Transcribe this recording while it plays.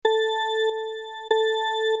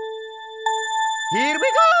Here we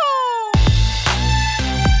go!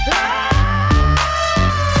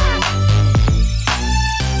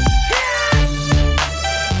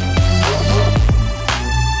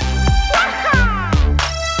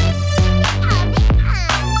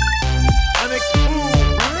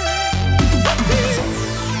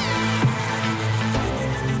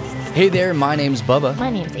 Hey there, my name's Bubba. My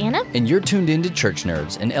name's Anna. And you're tuned into Church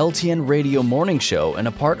Nerds, an LTN radio morning show and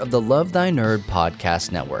a part of the Love Thy Nerd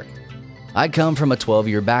podcast network. I come from a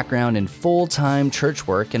 12-year background in full-time church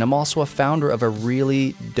work, and I'm also a founder of a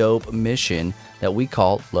really dope mission that we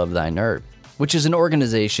call Love Thy Nerd, which is an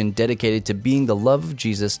organization dedicated to being the love of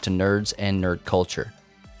Jesus to nerds and nerd culture.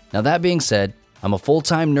 Now that being said, I'm a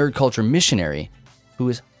full-time nerd culture missionary who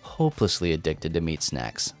is hopelessly addicted to meat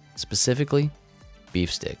snacks, specifically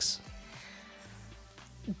beef sticks.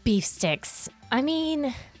 Beef sticks. I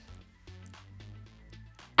mean,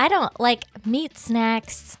 I don't like meat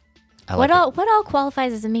snacks. What all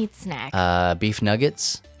qualifies as a meat snack? Beef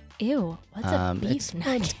nuggets. Ew, what's a beef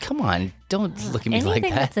nugget? Come on, don't look at me like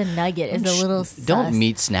that. Anything that's a nugget is a little sus. Don't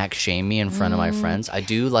meat snack shame me in front of my friends. I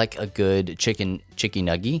do like a good chicky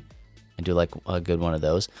nugget. I do like a good one of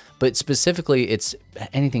those. But specifically, it's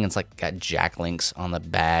anything that's like got Jack Links on the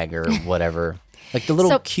bag or whatever. Like the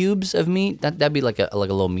little cubes of meat, that'd be like a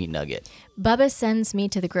little meat nugget. Bubba sends me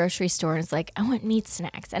to the grocery store and is like, I want meat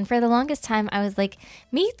snacks. And for the longest time, I was like,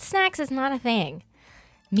 meat snacks is not a thing.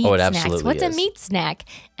 Meat snacks. Absolutely What's is. A meat snack?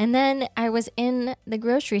 And then I was in the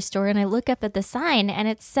grocery store and I look up at the sign and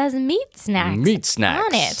it says meat snacks. Meat snacks.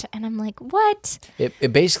 On it. And I'm like, what?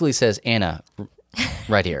 It basically says, Anna,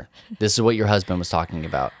 right here. This is what your husband was talking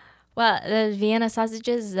about. Well, the Vienna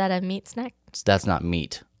sausages, is that a meat snack? That's not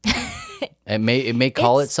meat. It may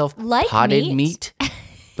call itself like potted meat,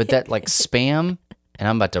 but that like Spam, and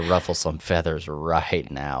I'm about to ruffle some feathers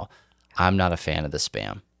right now. I'm not a fan of the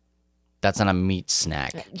Spam. That's not a meat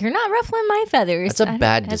snack. You're not ruffling my feathers. That's a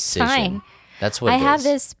bad That's decision. fine. That's what I it is. have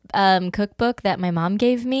this cookbook that my mom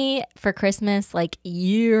gave me for Christmas like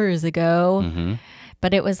years ago,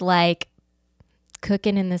 but it was like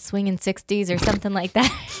cooking in the swinging 60s or something like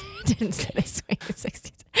that. It didn't say the swinging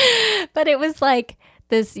 60s, but it was like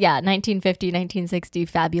this, 1950, 1960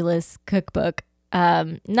 fabulous cookbook.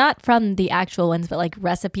 Not from the actual ones, but like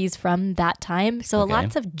recipes from that time. So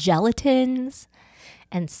lots of gelatins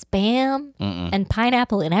and Spam and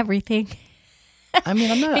pineapple and everything. I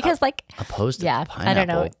mean, I'm not because opposed to pineapple. I don't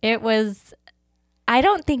know. It was, I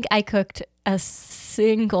don't think I cooked a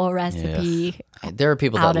single recipe. There are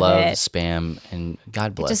people that love Spam, and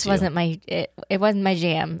God bless you. It just wasn't it wasn't my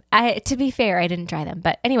jam. To be fair, I didn't try them.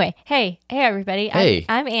 But anyway, hey everybody. Hey.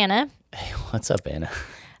 I'm Anna. Hey, what's up, Anna?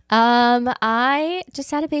 I just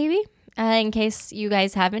had a baby. In case you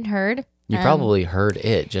guys haven't heard. You probably heard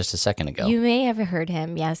it just a second ago. You may have heard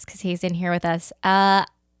him, yes, because he's in here with us.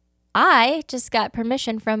 I just got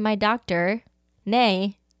permission from my doctor,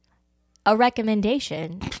 nay, a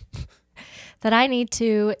recommendation that I need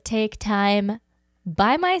to take time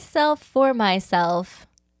by myself for myself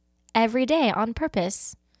every day on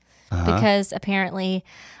purpose. Because apparently,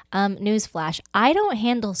 newsflash, I don't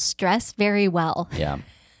handle stress very well. Yeah.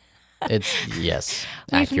 Yes.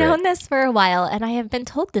 We've accurate. known this for a while, and I have been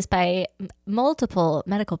told this by multiple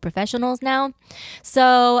medical professionals now.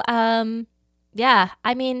 So, I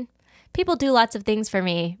mean, people do lots of things for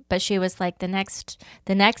me, but she was like, the next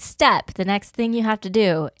step, the next thing you have to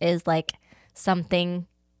do is like something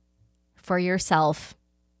for yourself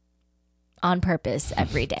on purpose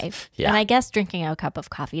every day. Yeah. And I guess drinking a cup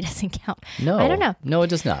of coffee doesn't count. No. I don't know. No, it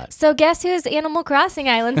does not. So guess whose Animal Crossing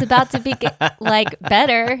island's about to be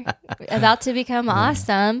better, about to become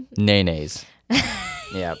awesome. Nays.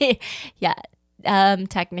 Yeah. Yeah.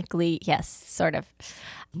 Technically, yes, sort of.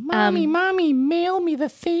 Mommy, mail me the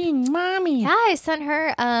thing, mommy. Yeah, I sent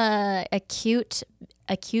her a cute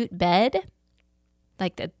bed,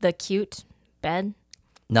 like the cute bed.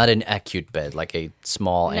 Not an acute bed, like a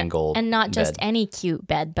small angle and not just bed. any cute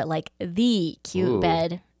bed, but like the cute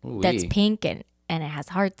bed that's pink and it has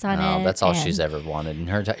hearts on it. Oh, that's all she's ever wanted in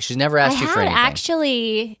her. She's never asked you for anything.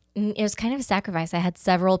 Actually, it was kind of a sacrifice. I had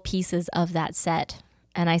several pieces of that set,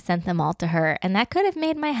 and I sent them all to her, and that could have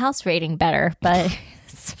made my house rating better, but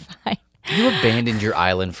it's fine. You abandoned your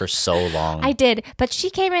island for so long. I did, but she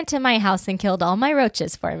came into my house and killed all my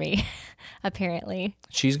roaches for me. Apparently.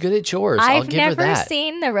 She's good at chores. I'll give her that. I've never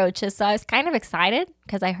seen the roaches, so I was kind of excited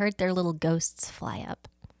because I heard their little ghosts fly up.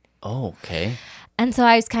 Oh, okay. And so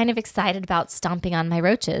I was kind of excited about stomping on my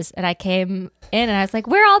roaches. And I came in and I was like,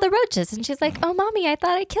 where are all the roaches? And she's like, oh, Mommy, I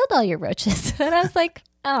thought I killed all your roaches. And I was like,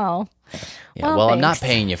 oh. Yeah, well, I'm not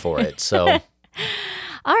paying you for it, so.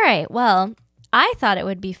 All right. Well, I thought it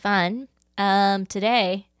would be fun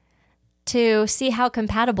today to see how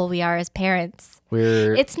compatible we are as parents.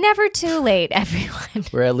 We're It's never too late, everyone.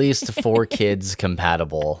 we're at least 4 kids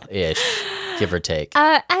compatible-ish, give or take.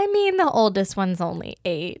 I mean, the oldest one's only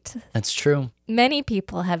 8. That's true. Many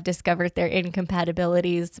people have discovered their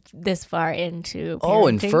incompatibilities this far into parenting. Oh,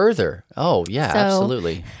 and further. Oh, yeah, So-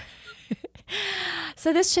 absolutely.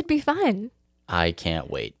 So this should be fun. I can't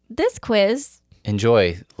wait. This quiz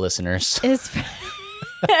Enjoy, listeners. is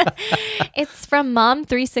it's from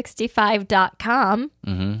mom365.com.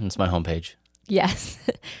 It's my homepage. Yes.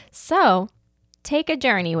 So take a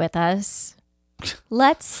journey with us.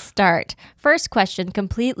 Let's start. First question,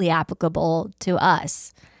 completely applicable to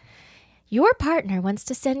us. Your partner wants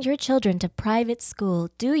to send your children to private school.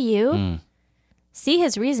 Do you see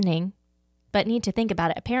his reasoning, but need to think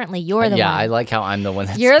about it? Apparently, you're the one. Yeah, I like how I'm the one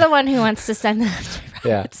that's... You're the one who wants to send them to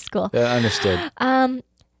private school. Yeah, understood.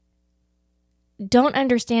 Don't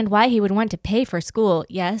understand why he would want to pay for school.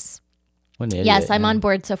 Yes. What an idiot, Yes, I'm yeah. on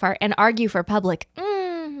board so far. And argue for public.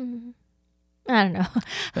 I don't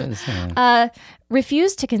know.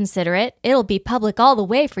 Refuse to consider it. It'll be public all the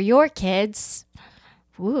way for your kids.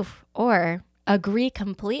 Woof. Or agree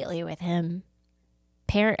completely with him.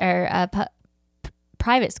 Private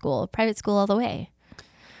school all the way.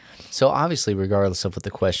 So obviously, regardless of what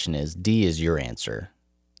the question is, D is your answer,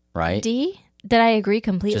 right? D? Did I agree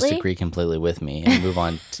completely? Just agree completely with me and move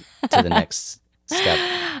on to the next step.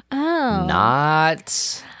 Oh. Not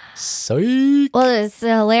psych. Well, it's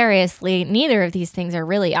hilariously, neither of these things are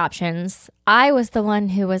really options. I was the one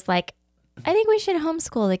who was like, I think we should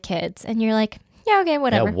homeschool the kids. And you're like, yeah, okay,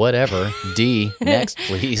 whatever. Yeah, whatever. D, next,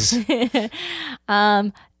 please.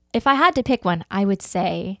 If I had to pick one, I would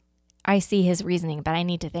say I see his reasoning, but I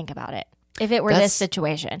need to think about it. If it were this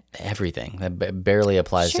situation. Everything. That barely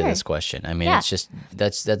applies to Sure. this question. I mean, Yeah. it's just,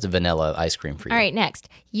 that's vanilla ice cream for you. All right, next.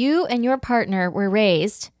 You and your partner were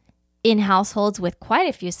raised in households with quite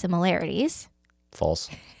a few similarities, False.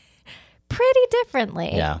 pretty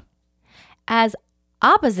differently. Yeah. As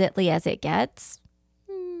oppositely as it gets,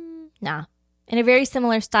 nah. In a very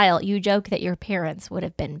similar style, you joke that your parents would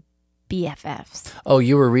have been BFFs. Oh,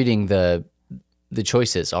 you were reading the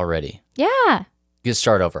choices already. Yeah. You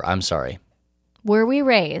start over. I'm sorry. Were we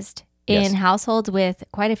raised in Yes. households with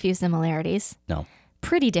quite a few similarities? No.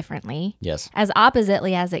 Pretty differently. Yes. As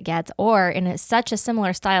oppositely as it gets, or in such a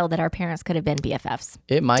similar style that our parents could have been BFFs.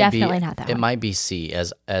 It might Definitely be not that It one. might be C,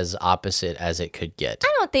 as opposite as it could get.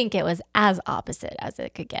 I don't think it was as opposite as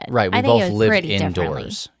it could get. Right. We I think it both was lived pretty indoors.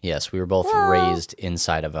 differently. Yes, we were both Well- raised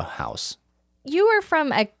inside of a house. You were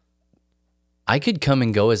from a, I could come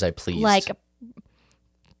and go as I pleased. like,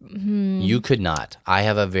 You could not. I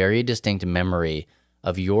have a very distinct memory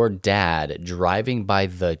of your dad driving by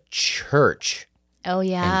the church oh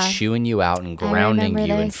yeah. and chewing you out and grounding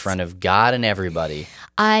remember you in this. front of God and everybody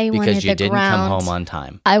I wanted because you the didn't ground, come home on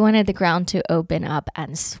time. I wanted the ground to open up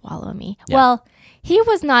and swallow me. Yeah. Well, he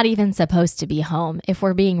was not even supposed to be home, if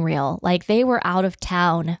we're being real. Like, they were out of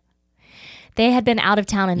town. They had been out of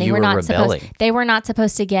town, and they You were were not rebelling. supposed. They were not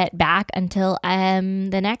supposed to get back until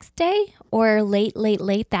the next day or late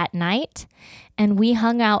that night. And we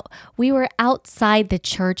hung out. We were outside the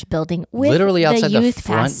church building with Literally outside the youth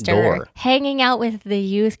front pastor, door. hanging out with the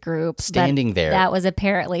youth group, but Standing there. That was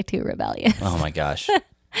apparently too rebellious. Oh my gosh.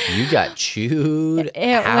 You got chewed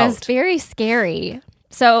It out. was very scary.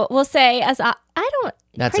 So we'll say I don't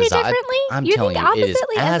That's pretty as I- differently. I'm you telling think you, it is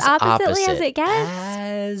oppositely as oppositely as it gets?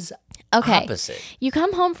 As Okay. opposite. You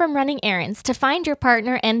come home from running errands to find your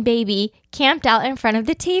partner and baby camped out in front of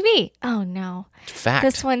the TV. Oh no. Fact.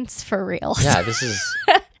 This one's for real. Yeah, this is.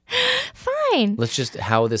 Fine. Let's just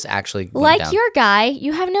how this actually went Like down. your guy,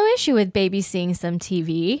 you have no issue with baby seeing some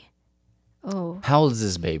TV. Oh. How old is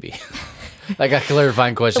this baby? I got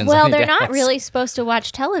clarifying questions. I Well, need they're to not ask. really supposed to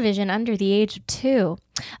watch television under the age of 2.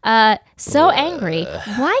 So angry.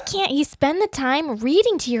 Why can't you spend the time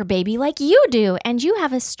reading to your baby like you do? And you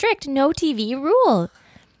have a strict no TV rule.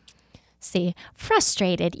 See,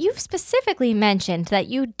 frustrated. You've specifically mentioned that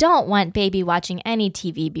you don't want baby watching any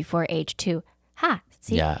TV before age 2. Ha.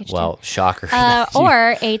 See, Yeah, age well, 2. shocker.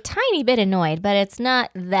 Or a tiny bit annoyed, but it's not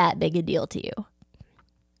that big a deal to you.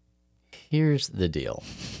 Here's the deal.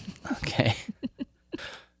 Okay.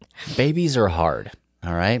 Babies are hard,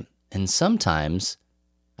 all right? And sometimes,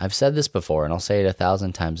 I've said this before and I'll say it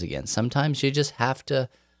 1,000 times again. Sometimes you just have to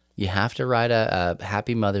write a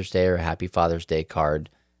Happy Mother's Day or a Happy Father's Day card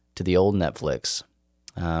to the old Netflix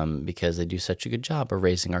because they do such a good job of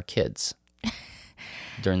raising our kids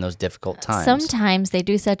during those difficult times. Sometimes they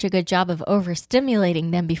do such a good job of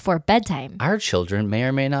overstimulating them before bedtime. Our children may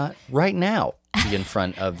or may not right now. be in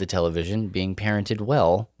front of the television being parented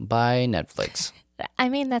well by Netflix. I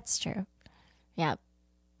mean, that's true. Yep.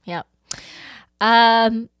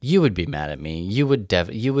 You would be mad at me. You would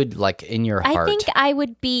like in your heart. I think I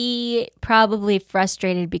would be probably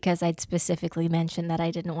frustrated because I'd specifically mentioned that I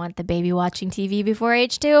didn't want the baby watching TV before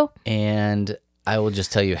age 2. And I will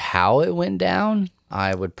just tell you how it went down.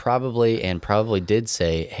 I would probably did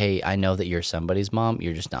say, hey, I know that you're somebody's mom.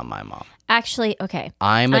 You're just not my mom. Actually, okay.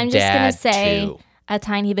 I'm just dad going to say too. a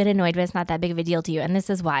tiny bit annoyed, but it's not that big of a deal to you. And this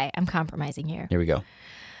is why I'm compromising here. Here we go.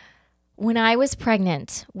 When I was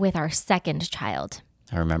pregnant with our second child,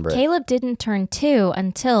 I remember it. Caleb didn't turn 2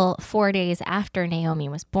 until 4 days after Naomi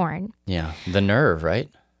was born. Yeah, the nerve, right?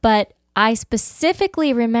 But I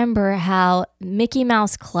specifically remember how Mickey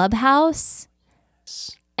Mouse Clubhouse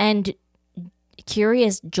and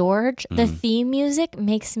Curious George, the theme music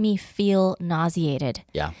makes me feel nauseated.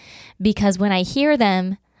 Yeah. Because when I hear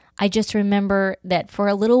them, I just remember that for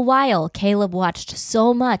a little while, Caleb watched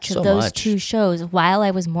so much of those two shows while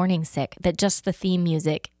I was morning sick that just the theme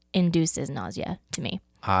music induces nausea to me.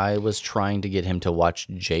 I was trying to get him to watch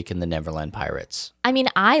Jake and the Neverland Pirates. I mean,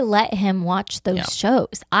 I let him watch those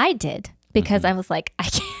shows. I did because I was like,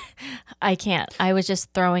 I can't. I was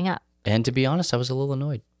just throwing up. And to be honest, I was a little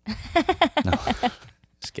annoyed. No,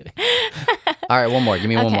 just kidding. All right, one more. Give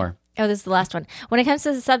me one more. Oh, this is the last one. When it comes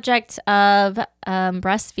to the subject of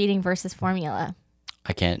breastfeeding versus formula.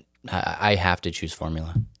 I can't. I have to choose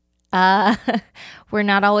formula. We're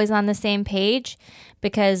not always on the same page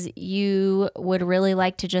because you would really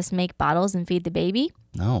like to just make bottles and feed the baby.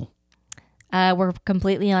 No. We're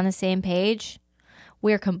completely on the same page.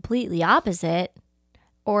 We're completely opposite,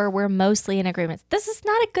 or we're mostly in agreement. This is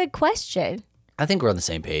not a good question. I think we're on the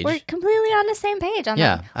same page. We're completely on the same page on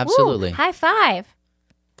that. Yeah, absolutely. Woo, high five.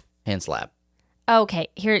 Hand slap. Okay,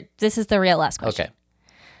 here. This is the real last question. Okay.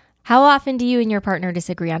 How often do you and your partner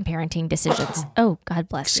disagree on parenting decisions? Oh, God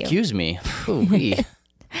bless you. Excuse me. Ooh-wee.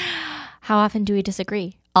 How often do we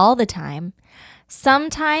disagree? All the time.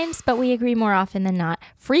 Sometimes, but we agree more often than not.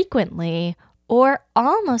 Frequently, or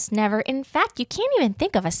almost never. In fact, you can't even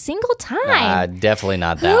think of a single time. Definitely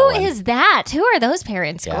not that Who one. is that? Who are those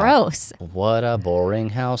parents? Yeah. Gross. What a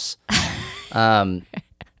boring house. No,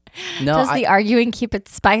 Does the arguing keep it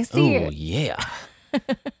spicy? Oh, yeah.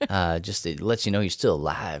 Just it lets you know you're still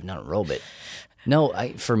alive, not a robot. No,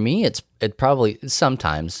 for me, it probably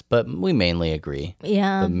sometimes, but we mainly agree.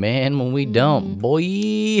 Yeah. But man, when we don't,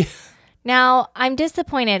 boy. Now, I'm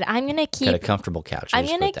disappointed. I'm going to keep... Got a comfortable couch. I'm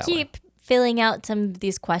going to keep filling out some of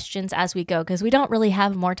these questions as we go because we don't really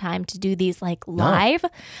have more time to do these like live,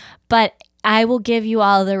 but I will give you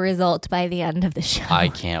all the results by the end of the show. I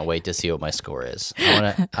can't wait to see what my score is.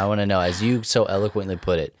 I want to know, as you so eloquently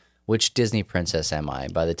put it, which Disney princess am I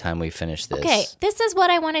by the time we finish this? Okay, this is what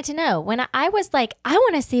I wanted to know. When I was like, I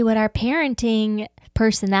want to see what our parenting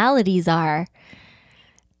personalities are.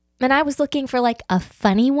 And I was looking for like a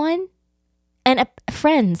funny one and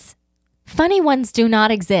friends. Funny ones do not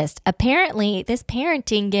exist. Apparently, this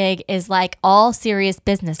parenting gig is like all serious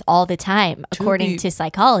business all the time, according to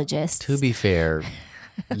psychologists. To be fair,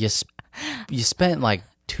 you spent like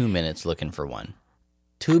 2 minutes looking for one.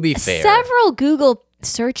 To be fair. Several Google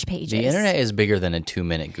search pages. The internet is bigger than a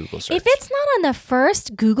 2-minute Google search. If it's not on the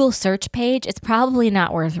first Google search page, it's probably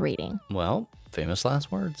not worth reading. Well, famous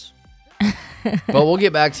last words. Well, we'll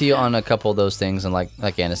get back to you on a couple of those things, and like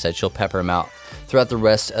Anna said, she'll pepper them out throughout the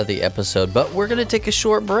rest of the episode. But we're going to take a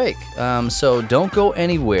short break, so don't go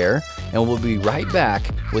anywhere, and we'll be right back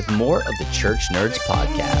with more of the Church Nerds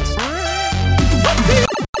Podcast.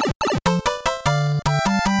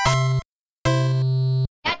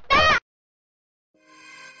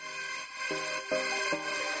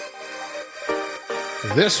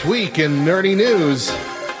 This week in nerdy news,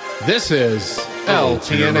 this is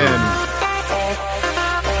LTNN.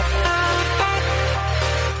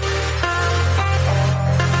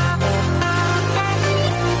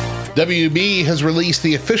 WB has released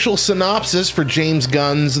the official synopsis for James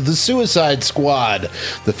Gunn's The Suicide Squad.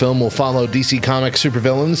 The film will follow DC Comics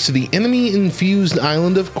supervillains to the enemy-infused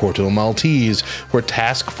island of Corto Maltese, where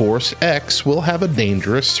Task Force X will have a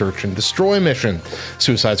dangerous search and destroy mission.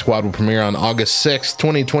 Suicide Squad will premiere on August 6,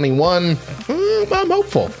 2021. I'm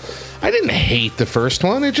hopeful. I didn't hate the first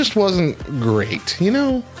one, it just wasn't great, you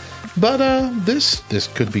know? But this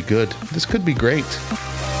could be good. This could be great.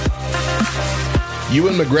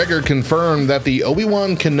 Ewan McGregor confirmed that the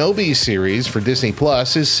Obi-Wan Kenobi series for Disney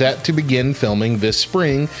Plus is set to begin filming this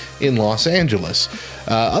spring in Los Angeles.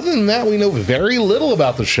 Other than that, we know very little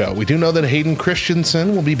about the show. We do know that Hayden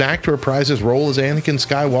Christensen will be back to reprise his role as Anakin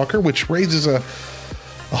Skywalker, which raises a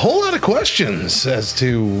a whole lot of questions as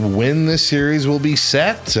to when this series will be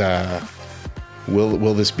set.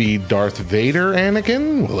 Will this be Darth Vader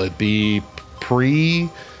Anakin? Will it be pre-lava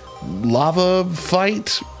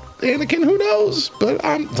fight Anakin? Who knows? But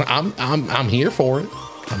I'm here for it.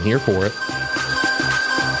 I'm here for it.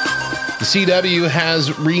 The CW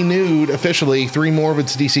has renewed officially 3 more of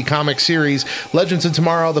its DC Comics series. Legends of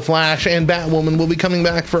Tomorrow, The Flash, and Batwoman will be coming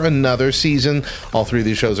back for another season. All 3 of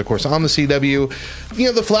these shows, of course, on the CW. You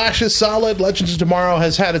know, The Flash is solid. Legends of Tomorrow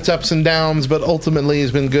has had its ups and downs, but ultimately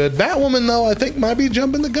has been good. Batwoman, though, I think might be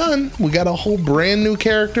jumping the gun. We got a whole brand new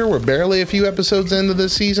character. We're barely a few episodes into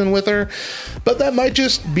this season with her. But that might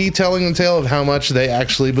just be telling the tale of how much they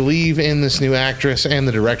actually believe in this new actress and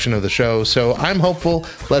the direction of the show. So I'm hopeful.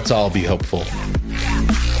 Let's all be hopeful.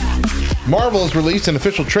 Marvel has released an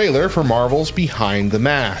official trailer for Marvel's Behind the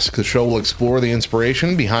Mask. The show will explore the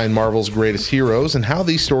inspiration behind Marvel's greatest heroes and how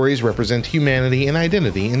these stories represent humanity and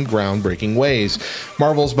identity in groundbreaking ways.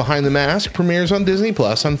 Marvel's Behind the Mask premieres on Disney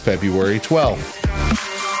Plus on February 12th.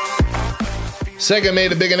 Sega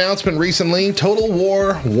made a big announcement recently. Total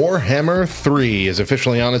War Warhammer 3 is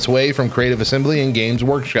officially on its way from Creative Assembly and Games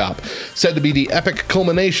Workshop. Said to be the epic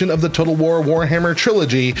culmination of the Total War Warhammer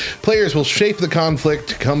trilogy, players will shape the conflict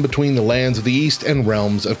to come between the lands of the East and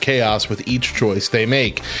realms of chaos with each choice they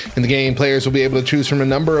make. In the game, players will be able to choose from a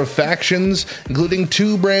number of factions, including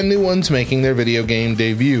 2 brand new ones making their video game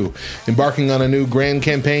debut. Embarking on a new grand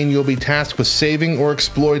campaign, you'll be tasked with saving or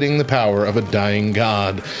exploiting the power of a dying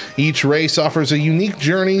god. Each race offers a unique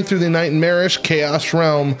journey through the nightmarish chaos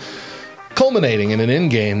realm, culminating in an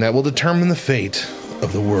endgame that will determine the fate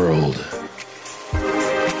of the world.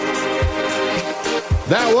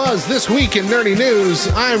 That was This Week in Nerdy News.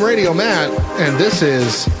 I'm Radio Matt, and this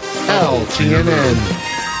is LTNN.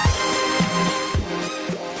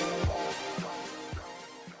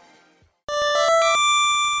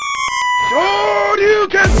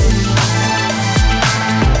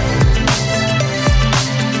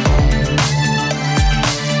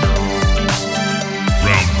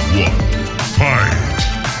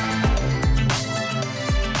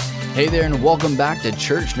 Hey there, and welcome back to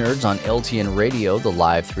Church Nerds on LTN Radio, the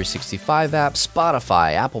Live 365 app,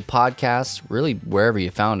 Spotify, Apple Podcasts, really wherever you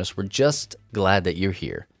found us. We're just glad that you're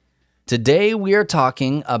here. Today we are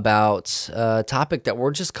talking about a topic that we're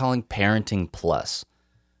just calling Parenting Plus.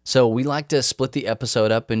 So we like to split the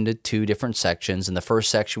episode up into 2 different sections. In the first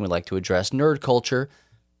section, we like to address nerd culture.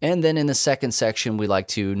 And then in the second section, we like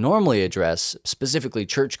to normally address specifically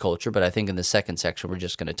church culture. But I think in the second section, we're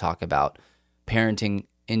just going to talk about parenting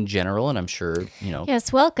in general, and I'm sure, you know.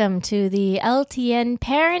 Yes, welcome to the LTN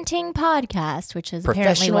Parenting Podcast, which is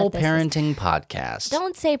Professional apparently Parenting Podcast.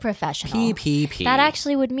 Don't say professional. PPP. That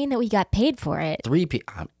actually would mean that we got paid for it. 3P.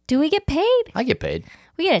 Do we get paid? I get paid.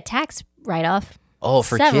 We get a tax write-off. Oh,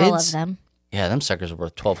 for Several kids? of them. Yeah, them suckers are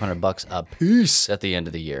worth $1,200 a piece at the end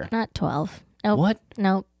of the year. Not 12. Nope. What?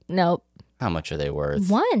 Nope. How much are they worth?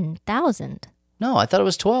 1,000. No, I thought it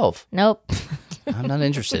was 12. Nope. I'm not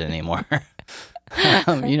interested anymore.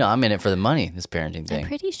 You know, I'm in it for the money, this parenting thing. I'm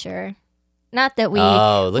pretty sure. Not that we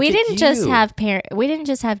didn't just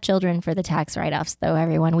have children for the tax write-offs though,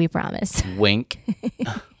 everyone, we promise. Wink.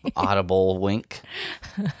 Audible wink.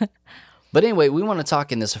 But anyway, we want to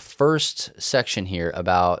talk in this first section here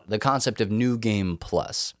about the concept of New Game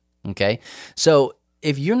Plus. Okay? So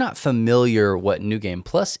if you're not familiar what New Game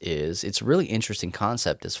Plus is, it's a really interesting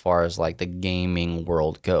concept as far as like the gaming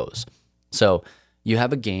world goes. So you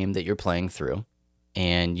have a game that you're playing through,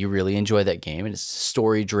 and you really enjoy that game, and it's a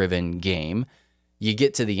story-driven game. You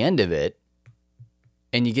get to the end of it,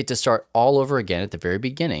 and you get to start all over again at the very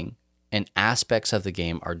beginning, and aspects of the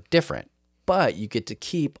game are different. But you get to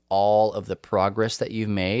keep all of the progress that you've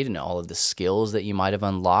made and all of the skills that you might have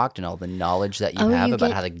unlocked and all the knowledge that you have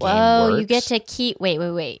about how the game works. You get to keep,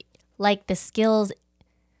 wait. Like the skills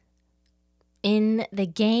in the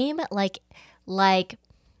game? Like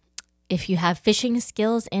if you have fishing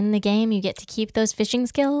skills in the game, you get to keep those fishing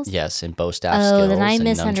skills? Yes, and bow staff skills then I and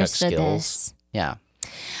misunderstood nunchuck skills. this. Yeah.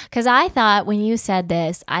 Because I thought when you said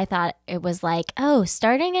this, I thought it was like,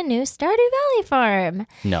 starting a new Stardew Valley farm.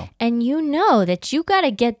 No. And you know that you got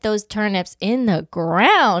to get those turnips in the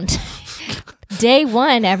ground. Day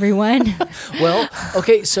one, everyone. Well,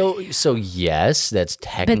 okay, so yes, that's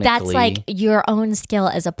technically... But that's like your own skill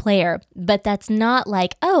as a player. But that's not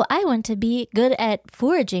like, I want to be good at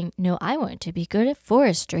foraging. No, I want to be good at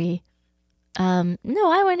forestry. No,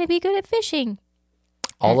 I want to be good at fishing.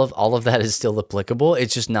 All of that is still applicable.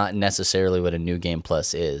 It's just not necessarily what a New Game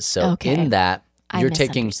Plus is. So in that, you're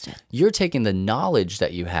taking the knowledge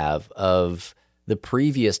that you have of the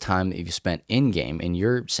previous time that you've spent in game in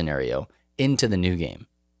your scenario into the new game.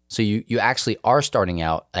 So you actually are starting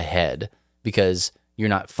out ahead because you're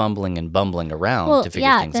not fumbling and bumbling around to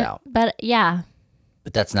figure things out. But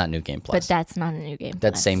that's not New Game Plus. But that's not a New Game Plus.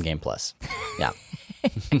 That's same Game Plus. Yeah.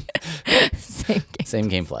 Same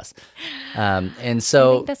Game Plus. And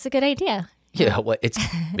so I think that's a good idea. Yeah, what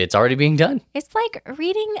it's already being done. It's like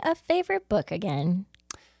reading a favorite book again.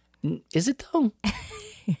 Is it though?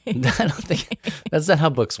 I don't think that's not how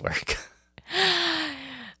books work.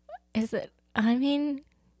 Is it? I mean,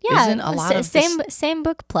 yeah. Isn't a lot of same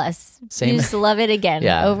book plus. You just love it again,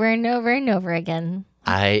 over and over and over again.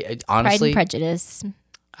 I honestly Pride and Prejudice.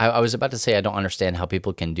 I was about to say I don't understand how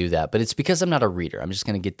people can do that, but it's because I'm not a reader. I'm just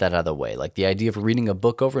going to get that out of the way. Like the idea of reading a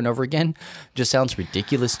book over and over again just sounds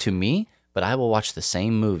ridiculous to me, but I will watch the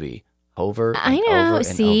same movie over and over and over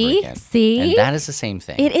again. And that is the same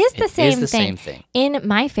thing. It is the same thing. In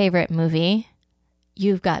my favorite movie,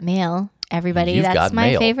 You've Got Mail. Everybody, that's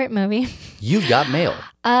my favorite movie. You've Got Mail.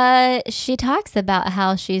 She talks about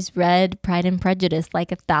how she's read Pride and Prejudice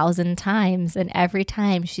like 1,000 times, and every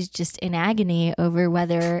time she's just in agony over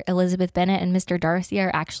whether Elizabeth Bennet and Mr. Darcy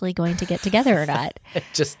are actually going to get together or not. It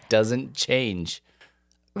just doesn't change.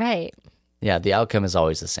 Right. Yeah, the outcome is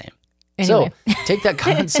always the same. Anyway. So take that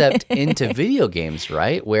concept into video games,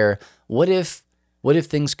 right? Where what if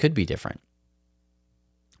things could be different?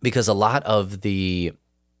 Because a lot of the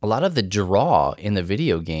draw in the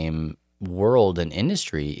video game world and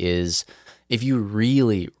industry is if you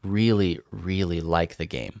really, really, really like the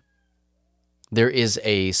game. There is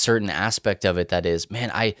a certain aspect of it that is,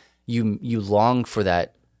 man, you long for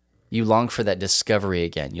that. You long for that discovery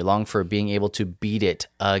again. You long for being able to beat it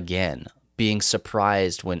again, being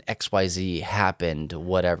surprised when XYZ happened,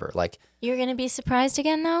 whatever. Like you're gonna be surprised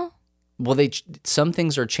again, though. Well, some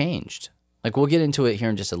things are changed. Like we'll get into it here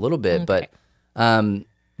in just a little bit, okay. But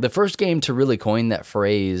the first game to really coin that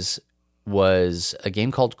phrase was a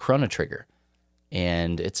game called Chrono Trigger,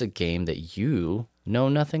 and it's a game that you know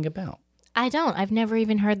nothing about. I don't. I've never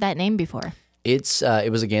even heard that name before.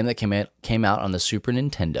 It was a game that came out on the Super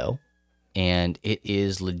Nintendo, and it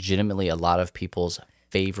is legitimately a lot of people's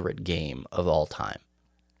favorite game of all time.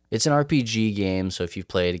 It's an RPG game, so if you've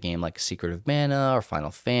played a game like Secret of Mana or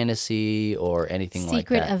Final Fantasy or anything like that.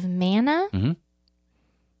 Secret of Mana? Mm-hmm.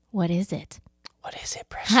 What is it? What is it,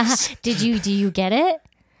 Precious? Do you get it?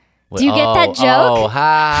 Do you get that joke? Oh,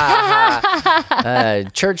 ha.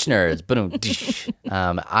 Church nerds.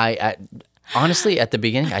 I honestly, at the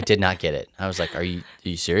beginning, I did not get it. I was like, are you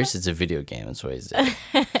serious? It's a video game. That's what it is.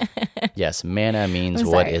 Yes, mana means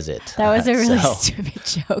what is it? That was a really stupid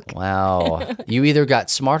joke. Wow. You either got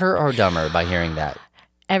smarter or dumber by hearing that.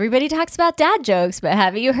 Everybody talks about dad jokes, but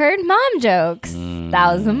have you heard mom jokes?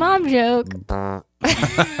 That was a mom joke. I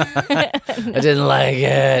didn't like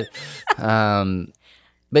it.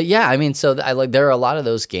 But yeah, I mean, so there are a lot of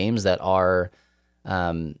those games that are,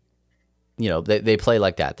 they play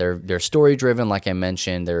like that. They're story driven, like I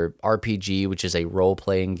mentioned. They're RPG, which is a role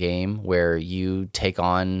playing game where you take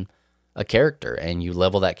on a character and you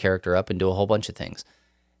level that character up and do a whole bunch of things.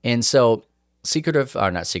 And so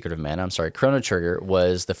Chrono Trigger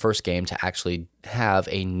was the first game to actually have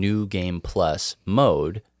a New Game Plus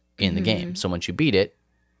mode in the game. So once you beat it,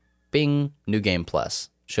 bing, New Game Plus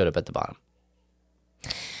showed up at the bottom.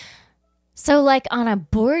 So like on a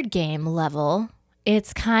board game level,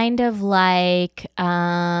 it's kind of like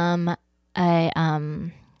a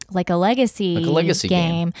legacy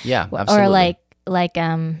game. Yeah, absolutely. Or like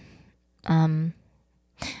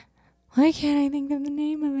why can't I think of the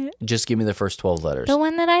name of it? Just give me the first 12 letters. The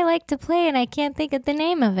one that I like to play, and I can't think of the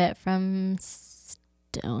name of it, from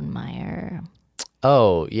Stonemaier.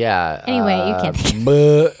 Oh, yeah. Anyway, you can't think.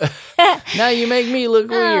 Now you make me look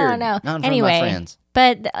weird. Oh, no. Not in front of my friends.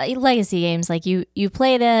 But legacy games, like you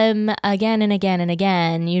play them again and again and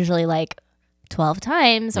again, usually like 12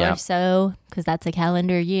 times or so, because that's a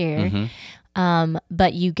calendar year.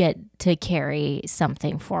 But you get to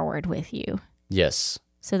something forward with you. Yes.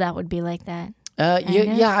 So that would be like that.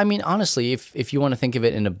 Yeah. I mean, honestly, if you want to think of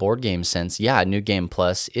it in a board game sense, yeah, New Game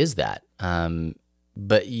Plus is that.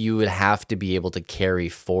 But you would have to be able to carry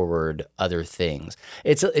forward other things.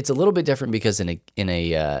 It's a little bit different because in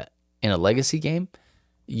a legacy game,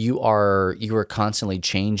 you are constantly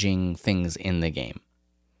changing things in the game.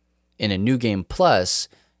 In a New Game Plus,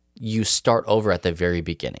 you start over at the very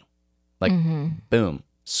beginning. Like boom,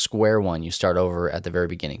 square one, you start over at the very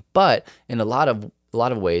beginning. But in a lot of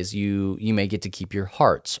ways, you may get to keep your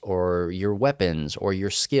hearts or your weapons or your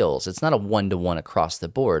skills. It's not a one-to-one across the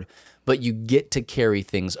board, but you get to carry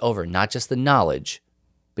things over, not just the knowledge,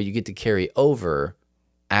 but you get to carry over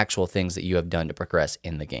actual things that you have done to progress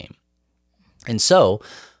in the game. And so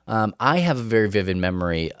I have a very vivid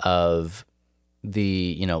memory of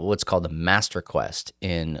what's called the Master Quest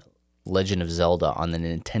in Legend of Zelda on the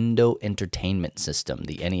Nintendo Entertainment System,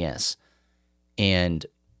 the NES. And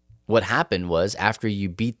what happened was after you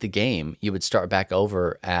beat the game, you would start back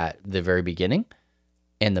over at the very beginning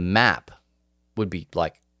and the map would be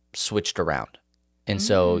like switched around. And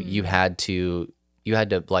so you had to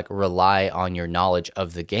like rely on your knowledge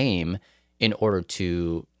of the game in order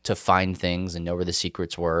to find things and know where the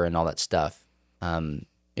secrets were and all that stuff.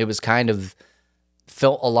 It was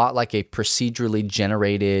felt a lot like a procedurally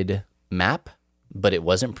generated map, but it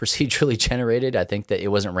wasn't procedurally generated. I think that it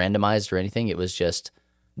wasn't randomized or anything. It was just,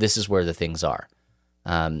 this is where the things are.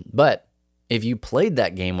 But if you played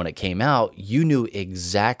that game when it came out, you knew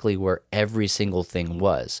exactly where every single thing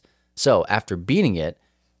was. So after beating it,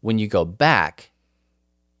 when you go back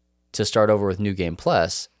to start over with New Game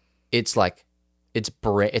Plus, it's like, it's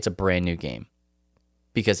a brand new game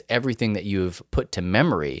because everything that you've put to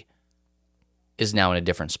memory is now in a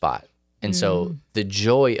different spot. And so the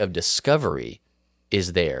joy of discovery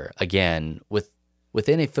is there again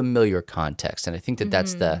within a familiar context. And I think that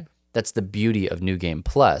that's the beauty of New Game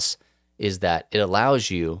Plus, is that it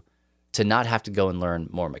allows you to not have to go and learn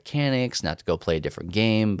more mechanics, not to go play a different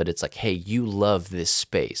game, but it's like, hey, you love this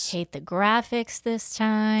space. Hate the graphics this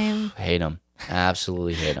time. Hate them.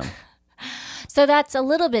 Absolutely hate them. So that's a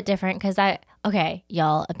little bit different because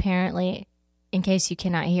y'all, apparently, in case you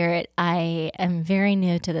cannot hear it, I am very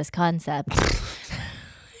new to this concept.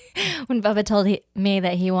 When Bubba told me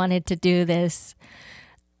that he wanted to do this,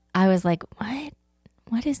 I was like, what?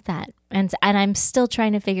 What is that? And I'm still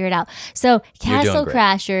trying to figure it out. So Castle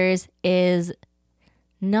Crashers is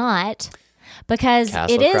not, because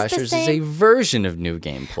Castle it is Crashers the same. is a version of New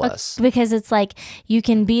Game Plus. Because it's like you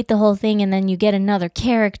can beat the whole thing and then you get another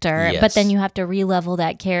character, but then you have to re-level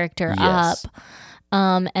that character up.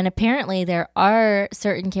 And apparently there are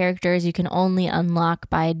certain characters you can only unlock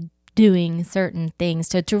by doing certain things.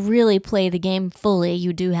 So to really play the game fully,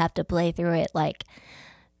 you do have to play through it like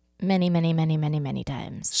many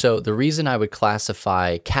times. So the reason I would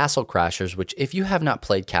classify Castle Crashers, which if you have not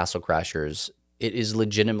played Castle Crashers, it is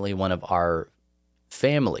legitimately one of our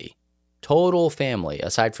total family,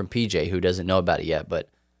 aside from PJ, who doesn't know about it yet, but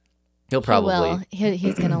he'll probably...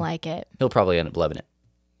 He's going to like it. He'll probably end up loving it.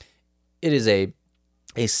 It is a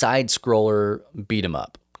side-scroller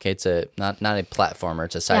beat-em-up. Okay, it's not a platformer.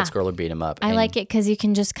 It's a side-scroller beat-em-up. I like it because you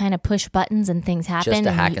can just kind of push buttons and things happen. Just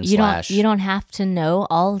a hack and slash. You don't have to know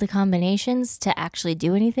all the combinations to actually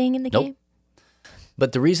do anything in the game.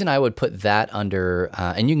 But the reason I would put that under,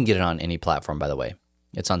 and you can get it on any platform, by the way.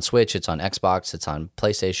 It's on Switch, it's on Xbox, it's on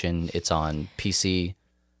PlayStation, it's on PC.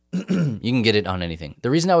 You can get it on anything. The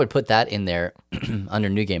reason I would put that in there under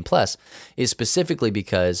New Game Plus is specifically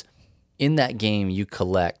because in that game you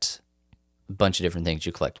collect a bunch of different things.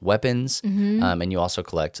 You collect weapons, and you also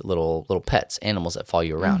collect little pets, animals that follow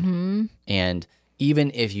you around. And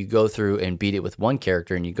even if you go through and beat it with one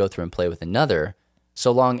character and you go through and play with another,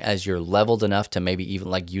 so long as you're leveled enough to maybe even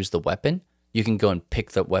like use the weapon, you can go and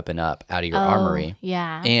pick the weapon up out of your armory.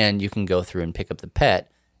 Yeah. And you can go through and pick up the pet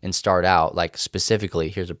and start out, like specifically,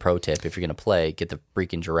 here's a pro tip, if you're going to play, get the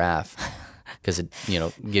freaking giraffe because it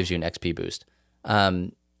gives you an XP boost.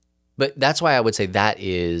 But that's why I would say that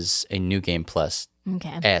is a New Game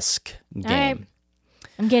Plus-esque game. All right.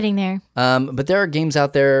 I'm getting there. But there are games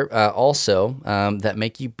out there also that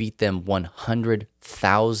make you beat them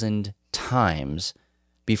 100,000 times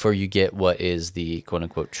before you get what is the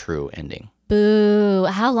quote-unquote true ending. Boo.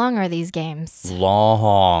 How long are these games?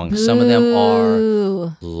 Long. Boo. Some of them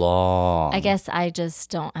are long. I guess I just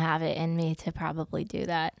don't have it in me to probably do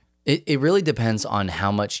that. It really depends on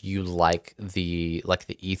how much you like the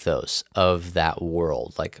ethos of that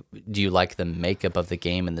world. Like, do you like the makeup of the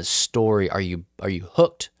game and the story? Are you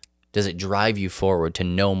hooked? Does it drive you forward to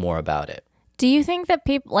know more about it? Do you think that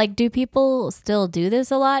do people still do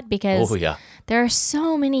this a lot? Because there are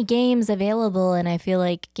so many games available, and I feel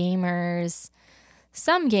like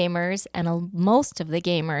some gamers, and most of the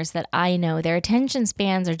gamers that I know, their attention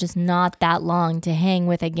spans are just not that long to hang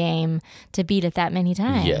with a game to beat it that many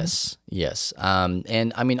times. Yes.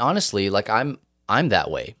 And I mean, honestly, like I'm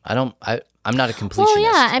that way. I'm not a completionist. Well,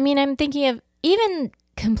 yeah. I mean, I'm thinking of even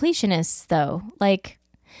completionists though. Like,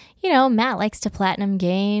 Matt likes to platinum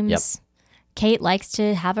games. Yep. Kate likes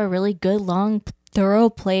to have a really good, long, thorough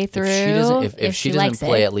playthrough. If she doesn't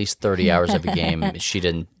play at least 30 hours of a game, she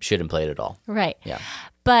didn't play it at all. Right. Yeah.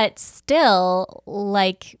 But still,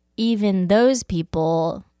 like, even those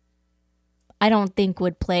people, I don't think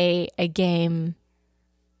would play a game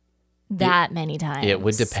that many times. It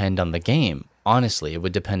would depend on the game. honestly, it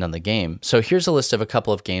would depend on the game. So here's a list of a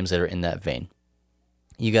couple of games that are in that vein.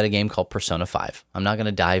 You got a game called Persona 5. I'm not going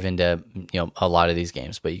to dive into a lot of these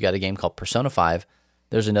games, but you got a game called Persona 5.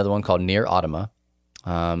 There's another one called Nier Automata.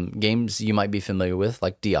 Games you might be familiar with,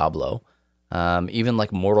 like Diablo, even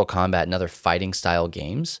like Mortal Kombat and other fighting style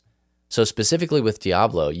games. So specifically with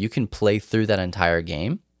Diablo, you can play through that entire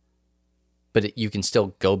game, but you can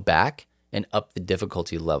still go back and up the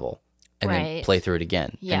difficulty level and then play through it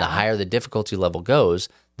again. Yeah. And the higher the difficulty level goes,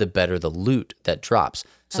 the better the loot that drops.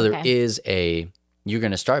 So there is you're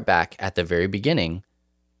going to start back at the very beginning,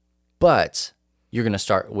 but you're going to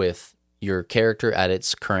start with your character at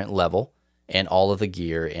its current level and all of the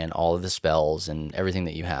gear and all of the spells and everything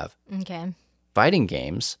that you have. Okay. Fighting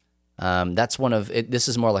games, that's one of it. This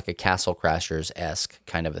is more like a Castle Crashers-esque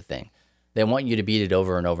kind of a thing. They want you to beat it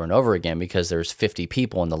over and over and over again because there's 50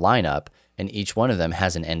 people in the lineup and each one of them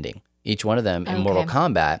has an ending. Each one of them in Mortal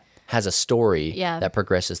Kombat has a story that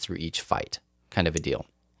progresses through each fight, kind of a deal.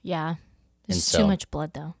 Yeah. There's too much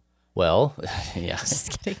blood, though. Well, yeah.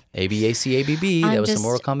 Just kidding. ABACABB, that was the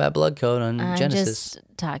Mortal Kombat blood code on Genesis. I'm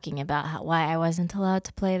just talking about why I wasn't allowed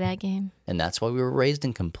to play that game. And that's why we were raised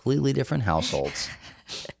in completely different households.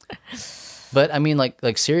 But I mean,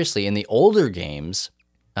 like seriously, in the older games,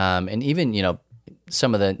 and even,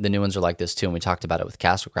 some of the new ones are like this too, and we talked about it with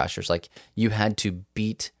Castle Crashers, like you had to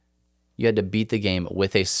beat the game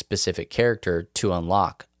with a specific character to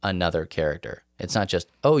unlock another character. It's not just,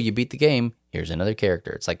 oh, you beat the game, here's another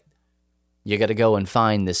character. It's like you got to go and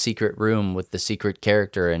find the secret room with the secret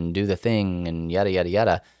character and do the thing and yada, yada,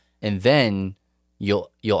 yada. And then you'll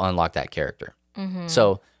unlock that character. Mm-hmm.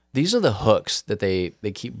 So these are the hooks that they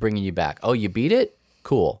keep bringing you back. Oh, you beat it?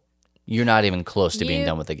 Cool. You're not even close to being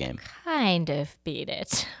done with the game. Kind of beat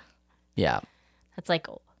it. Yeah. That's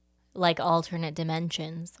like alternate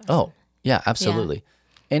dimensions. Oh, yeah, absolutely. Yeah.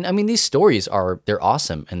 And I mean, these stories they're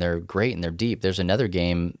awesome and they're great and they're deep. There's another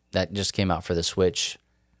game that just came out for the Switch.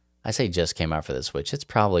 I say just came out for the Switch. It's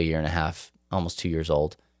probably a year and a half, almost 2 years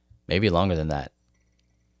old, maybe longer than that.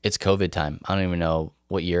 It's COVID time. I don't even know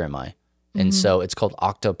what year am I. Mm-hmm. And so it's called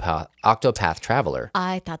Octopath Traveler.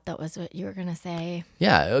 I thought that was what you were going to say.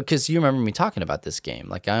 Yeah, because you remember me talking about this game.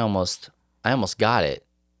 Like I almost got it.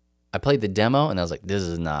 I played the demo and I was like, this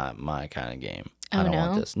is not my kind of game. I don't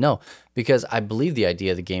want this. No, because I believe the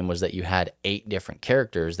idea of the game was that you had 8 different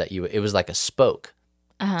characters it was like a spoke.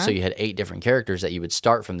 Uh-huh. So you had 8 different characters that you would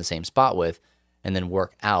start from the same spot with and then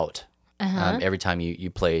work out every time you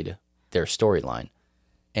played their storyline.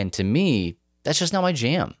 And to me, that's just not my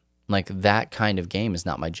jam. Like that kind of game is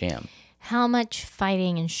not my jam. How much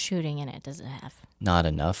fighting and shooting in it does it have? Not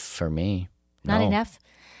enough for me. Not enough?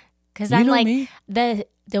 Because I'm like,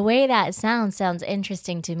 the way that sounds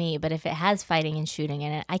interesting to me, but if it has fighting and shooting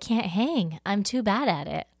in it, I can't hang. I'm too bad at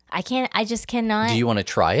it. I just cannot. Do you want to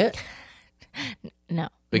try it? No.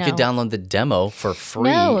 We could download the demo for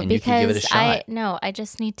free and you could give it a shot. I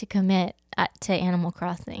just need to commit to Animal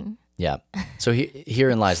Crossing. Yeah. So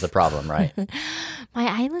herein lies the problem, right? My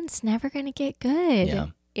island's never going to get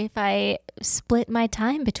good if I split my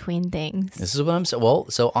time between things. This is what I'm saying. Well,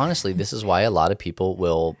 so honestly, this is why a lot of people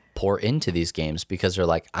will pour into these games because they're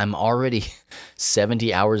like, I'm already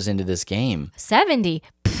 70 hours into this game. 70?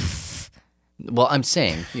 Well, I'm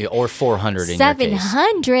saying, or 400 in your case.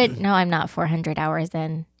 700? No, I'm not 400 hours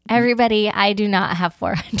in. Everybody, I do not have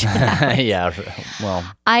 400 hours. Yeah, well,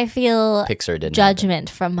 I feel Pixar didn't judgment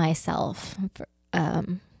from myself. Yeah.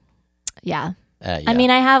 Yeah. I mean,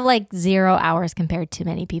 I have like 0 hours compared to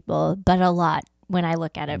many people, but a lot when I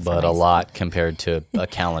look at it. But a lot compared to a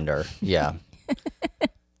calendar. Yeah.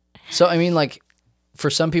 So, I mean, like, for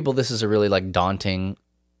some people, this is a really like daunting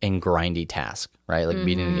and grindy task, right? Like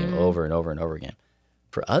beating the game over and over and over again.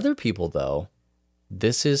 For other people, though,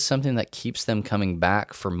 this is something that keeps them coming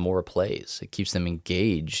back for more plays. It keeps them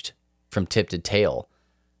engaged from tip to tail.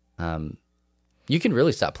 You can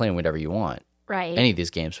really stop playing whatever you want. Right. Any of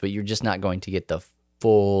these games, but you're just not going to get the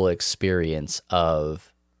full experience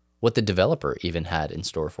of what the developer even had in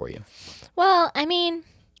store for you. Well, I mean,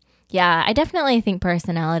 yeah, I definitely think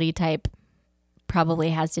personality type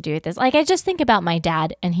probably has to do with this. Like, I just think about my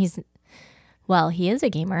dad, and he is a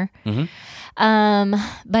gamer. Mm-hmm.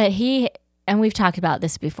 But and we've talked about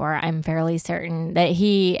this before, I'm fairly certain that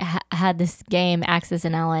he had this game, Axis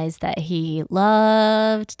and Allies, that he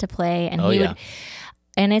loved to play, and would.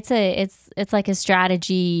 And it's like a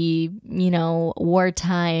strategy,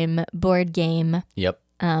 wartime board game. Yep.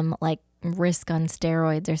 Like Risk on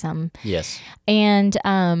steroids or something. Yes. And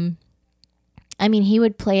I mean, he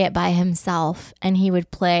would play it by himself, and he would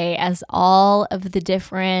play as all of the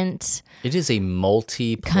different It is a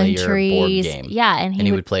multiplayer countries. board game. Yeah, and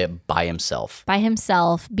he would play it by himself. By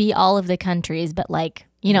himself, be all of the countries, but like,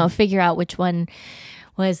 you know, figure out which one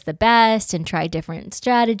was the best and try different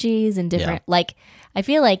strategies and different, like, I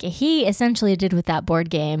feel like he essentially did with that board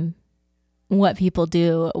game what people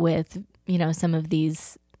do with, you know, some of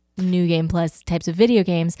these New Game Plus types of video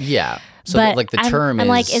games. Yeah. So but like the term I'm is...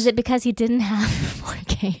 like, is it because he didn't have more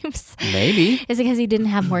games? Maybe. Is it because he didn't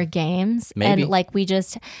have more games? Maybe. And like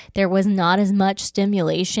there was not as much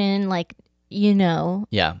stimulation, like, you know.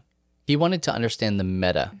 Yeah. He wanted to understand the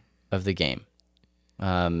meta of the game.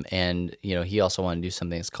 And, you know, he also wanted to do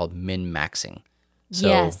something that's called min-maxing. So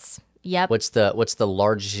yes. Yep. What's the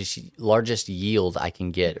largest yield I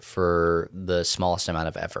can get for the smallest amount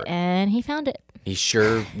of effort? And he found it. He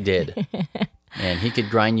sure did. And he could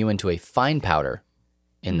grind you into a fine powder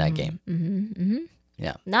in that game.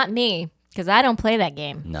 Yeah. Not me, because I don't play that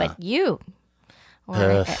game. No. But you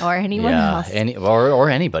or anyone else. Or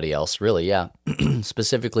anybody else, really, yeah.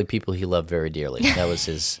 Specifically people he loved very dearly. That was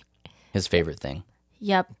his favorite thing.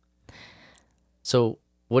 Yep. So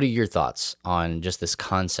what are your thoughts on just this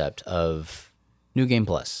concept of New Game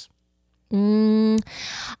Plus?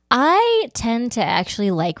 I tend to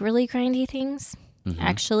actually like really grindy things,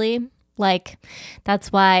 actually. Like,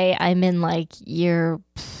 that's why I'm in like year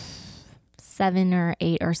 7 or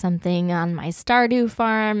 8 or something on my Stardew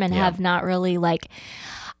farm and have not really like,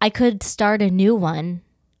 I could start a new one,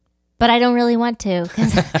 but I don't really want to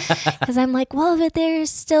because I'm like, well, but there's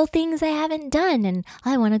still things I haven't done, and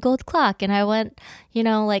I want a gold clock, and I want, you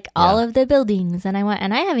know, like all of the buildings, and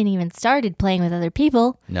I haven't even started playing with other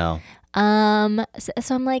people. No.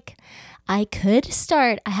 So I'm like, I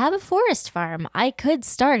have a forest farm. I could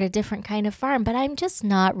start a different kind of farm, but I'm just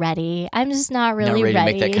not ready. I'm just not really ready to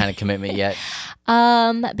make that kind of commitment yet.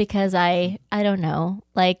 Because I don't know,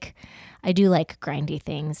 like I do like grindy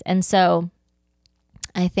things. And so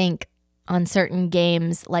I think on certain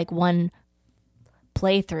games, like one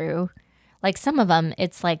playthrough, like some of them,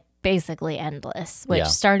 it's like basically endless, which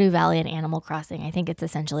Stardew Valley and Animal Crossing, I think it's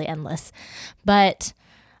essentially endless. But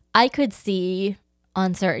I could see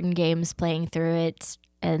on certain games playing through it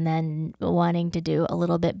and then wanting to do a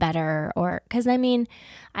little bit better, or because I mean,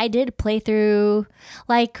 I did play through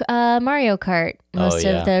like Mario Kart most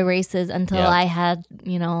of the races until I had,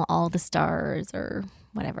 you know, all the stars or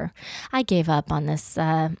whatever. I gave up on this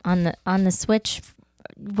on the Switch,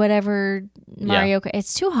 whatever Mario Kart.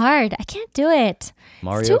 It's too hard. I can't do it.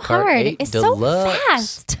 Mario it's too Kart hard. 8 it's Deluxe. so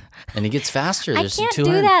fast. And it gets faster. There's I a can't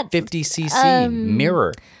do that. 250cc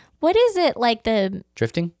mirror. What is it, like the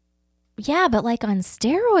Drifting? Yeah, but like on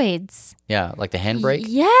steroids. Yeah, like the handbrake?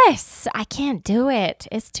 Yes, I can't do it.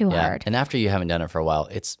 It's too hard. And after you haven't done it for a while,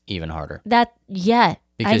 it's even harder. I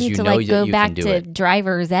Because need you to know like that go you back can do to it.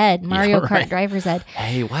 driver's ed, Mario Kart right. driver's ed.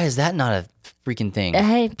 Hey, why is that not a freaking thing?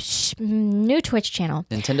 New Twitch channel.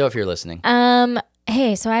 Nintendo, if you're listening.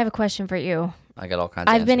 Hey, so I have a question for you. I got all kinds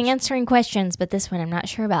of I've been answers. answering questions, but this one I'm not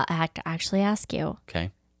sure about. I have to actually ask you.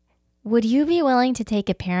 Okay. Would you be willing to take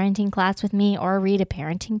a parenting class with me or read a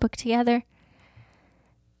parenting book together?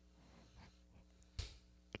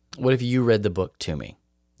 What if you read the book to me?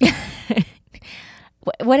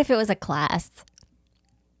 What if it was a class?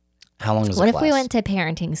 How long is a What class? if we went to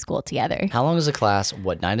parenting school together? How long is a class?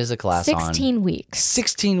 What night is a class on? 16 weeks.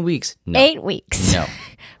 16 weeks? No. 8 weeks. No.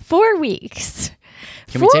 4 weeks.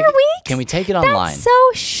 Can 4 we take, weeks? Can we take it online? That's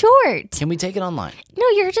so short. Can we take it online? No,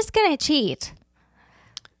 you're just going to cheat.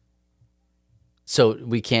 So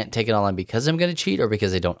we can't take it online because I'm going to cheat or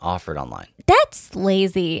because they don't offer it online? That's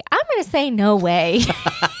lazy. I'm going to say no way.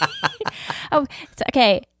 Oh, it's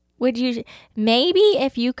okay. Would you maybe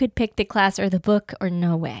if you could pick the class or the book, or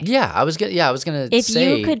no way? Yeah, I was gonna If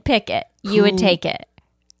say, you could pick it, you would take it.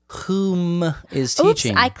 Whom is Oops,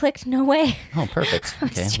 teaching? I clicked no way. Oh, perfect. I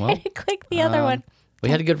was Okay, trying well, to click the other one. we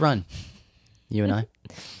had a good run, you and I.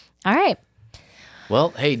 All right. Well,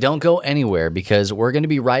 hey, don't go anywhere because we're going to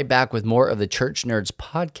be right back with more of the Church Nerds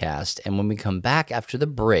podcast. And when we come back after the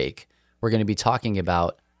break, we're going to be talking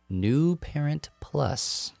about New Parent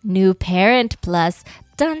Plus. New Parent Plus.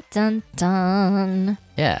 Dun, dun, dun.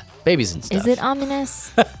 Yeah, babies and stuff. Is it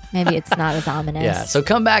ominous? Maybe it's not as ominous. Yeah, so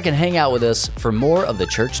come back and hang out with us for more of the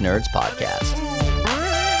Church Nerds podcast.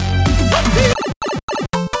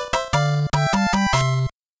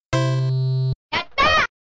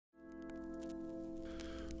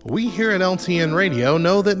 We here at LTN Radio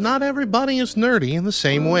know that not everybody is nerdy in the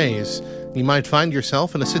same ways. You might find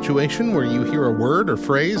yourself in a situation where you hear a word or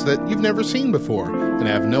phrase that you've never seen before and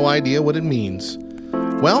have no idea what it means.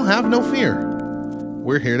 Well, have no fear.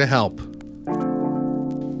 We're here to help.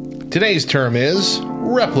 Today's term is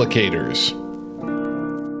replicators.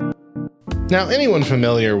 Now, anyone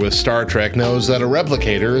familiar with Star Trek knows that a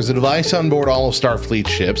replicator is a device on board all of Starfleet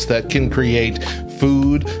ships that can create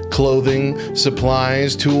food, clothing,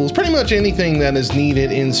 supplies, tools, pretty much anything that is needed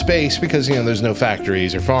in space because, there's no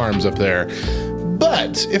factories or farms up there.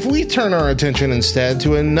 But if we turn our attention instead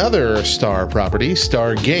to another star property,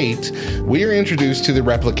 Stargate, we are introduced to the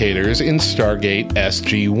replicators in Stargate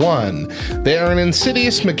SG-1. They are an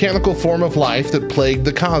insidious mechanical form of life that plagued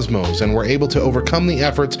the cosmos and were able to overcome the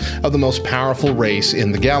efforts of the most powerful race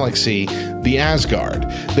in the galaxy, the Asgard.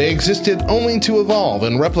 They existed only to evolve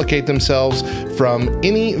and replicate themselves from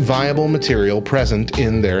any viable material present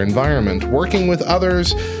in their environment, working with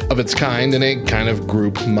others of its kind in a kind of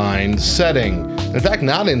group mind setting. In fact,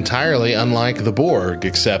 not entirely unlike the Borg,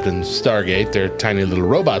 except in Stargate, they're tiny little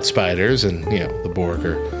robot spiders, and, the Borg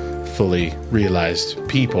are fully realized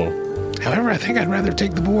people. However, I think I'd rather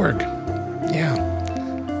take the Borg. Yeah.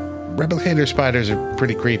 Replicator spiders are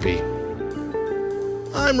pretty creepy.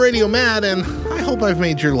 I'm Radio Matt, and I hope I've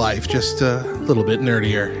made your life just a little bit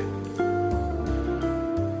nerdier.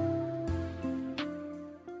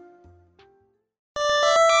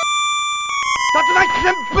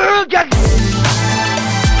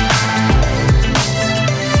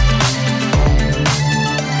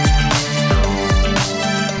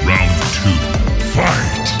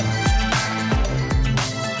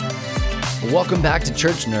 Welcome back to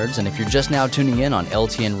Church Nerds, and if you're just now tuning in on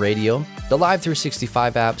LTN Radio, the Live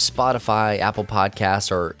 365 app, Spotify, Apple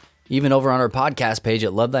Podcasts, or even over on our podcast page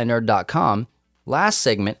at lovethynerd.com, last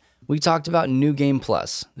segment, we talked about New Game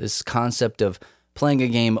Plus, this concept of playing a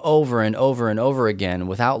game over and over and over again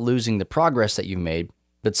without losing the progress that you've made,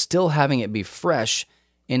 but still having it be fresh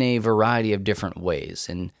in a variety of different ways.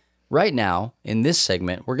 And right now, in this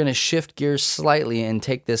segment, we're going to shift gears slightly and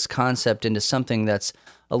take this concept into something that's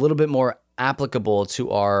a little bit more applicable to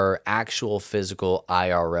our actual physical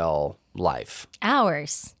IRL life.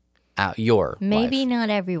 Ours. Your Maybe life. not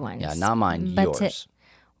everyone's. Yeah, not mine, but yours.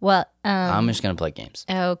 I'm just going to play games.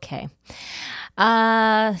 Okay.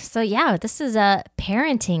 This is a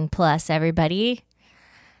Parenting Plus, everybody,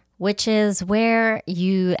 which is where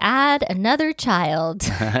you add another child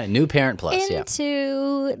New Parent Plus,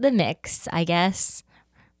 into the mix, I guess.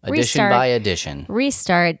 Addition by addition.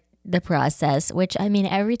 Restart the process, which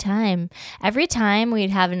every time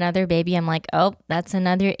we'd have another baby, I'm like, oh, that's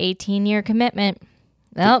another 18-year commitment.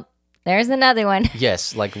 Oh, there's another one.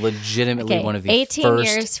 Yes, like legitimately one of the 18 first.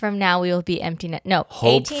 years from now, we will be empty nesters. No,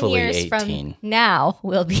 Hopefully 18 years from now,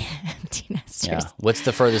 we'll be empty nesters. Yeah. What's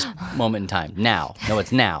the furthest moment in time? Now. No,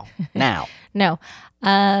 it's now. Now. No.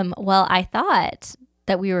 Well, I thought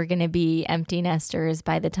that we were going to be empty nesters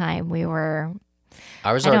by the time we were...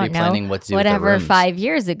 I was already planning what to do whatever with the rooms. 5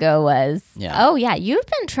 years ago was. Yeah. Oh, yeah. You've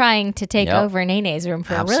been trying to take over Nene's room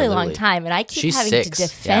for a really long time, and I keep She's having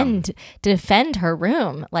 6. to defend her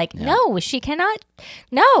room. Like, no, she cannot.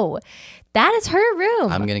 No, that is her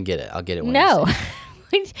room. I'm going to get it. I'll get it when No.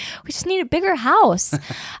 we just need a bigger house.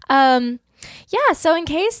 So in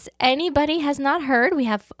case anybody has not heard, we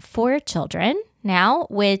have 4 children now,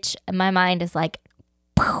 which my mind is like,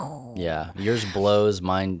 yeah, yours blows,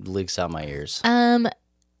 mine leaks out my ears.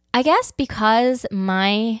 I guess because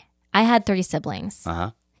I had 3 siblings.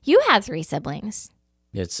 Uh-huh. You had 3 siblings.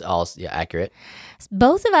 It's all accurate.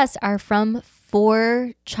 Both of us are from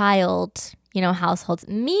 4-child, households.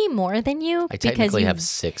 Me more than you. I technically have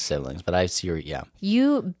 6 siblings, but I see your,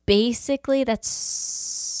 You basically,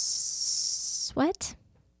 that's what?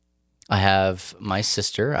 I have my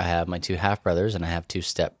sister, I have my 2 half-brothers, and I have 2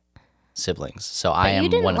 step siblings. So I am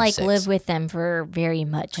one of 6. You didn't live with them for very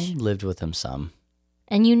much. I lived with them some.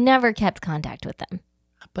 And you never kept contact with them.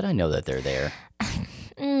 But I know that they're there.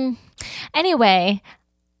 Anyway,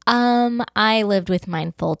 I lived with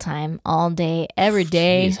mine full time, all day, every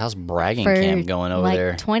day. Jeez, how's bragging camp going over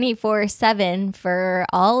there? 24/7 for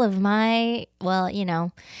all of my,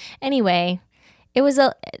 Anyway, it was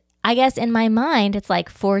I guess in my mind, it's like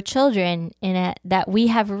 4 children in it that we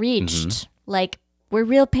have reached. Mm-hmm. Like, we're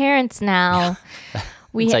real parents now.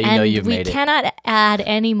 That's how you know you've we made it. cannot add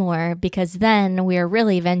any more because then we're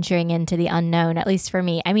really venturing into the unknown, at least for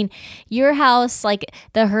me. Your house, like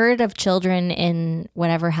the herd of children in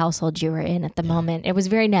whatever household you were in at the moment, it was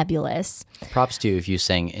very nebulous. Props to you if you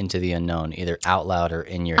sang Into the Unknown, either out loud or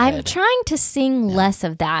in your head. I'm trying to sing less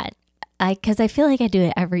of that. Because I feel like I do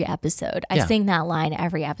it every episode. I sing that line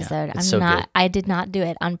every episode. Good. I did not do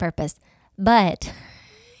it on purpose. But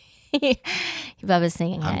Bubba's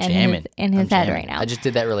singing it in his head right now. I just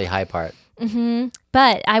did that really high part. Mm-hmm.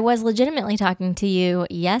 But I was legitimately talking to you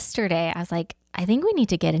yesterday. I was like, I think we need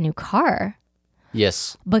to get a new car.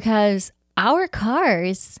 Yes. Because one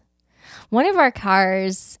of our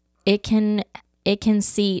cars, it can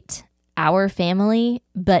seat our family,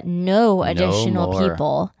 but no additional more.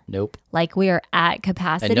 people. Nope. Like we are at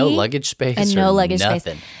capacity. And no luggage space. And no luggage space.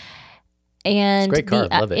 Nothing. And It's a great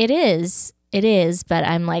car. Love it. It is, but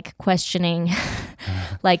I'm like questioning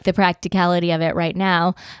like the practicality of it right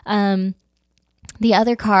now. The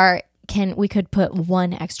other car we could put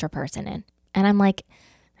one extra person in. And I'm like,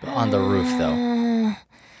 On the roof, though.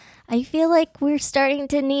 I feel like we're starting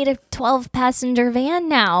to need a 12-passenger van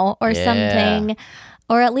now or something,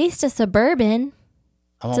 or at least a Suburban.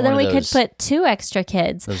 So then we could put 2 extra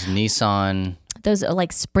kids. Those Nissan. Those are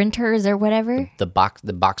like Sprinters or whatever. The box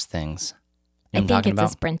things. You know I think it's a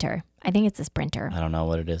Sprinter. I think it's a Sprinter. I don't know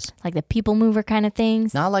what it is. Like the people mover kind of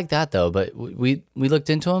things. Not like that, though, but we looked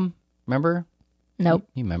into them. Remember? Nope.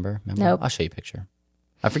 You remember? Nope. I'll show you a picture.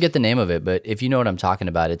 I forget the name of it, but if you know what I'm talking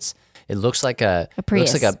about, it looks like a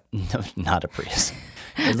Prius. It looks like no, not a Prius.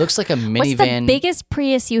 It looks like a minivan. What's the biggest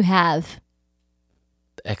Prius you have?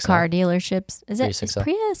 XL. Car dealerships. Is Prius it XL.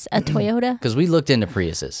 Prius a Toyota? Because we looked into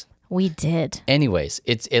Priuses. We did. Anyways,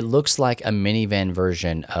 it looks like a minivan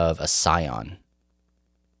version of a Scion.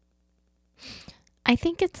 I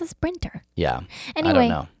think it's a Sprinter. Yeah. Anyway,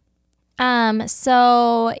 I don't know.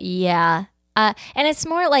 So yeah. And it's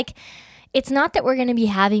more like, it's not that we're going to be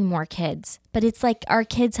having more kids, but it's like our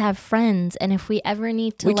kids have friends. And if we ever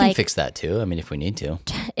need to We can fix that too. I mean, if we need to.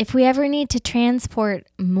 If we ever need to transport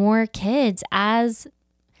more kids as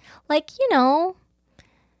like,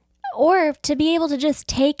 or to be able to just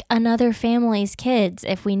take another family's kids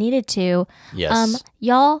if we needed to. Yes.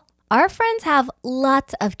 Y'all, our friends have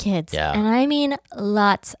lots of kids. Yeah. And I mean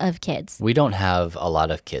lots of kids. We don't have a lot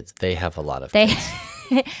of kids. They have a lot of kids.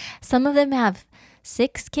 Some of them have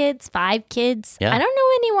 6 kids, 5 kids. Yeah. I don't know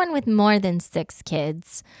anyone with more than 6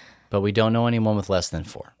 kids. But we don't know anyone with less than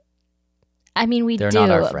 4. I mean, They're do, not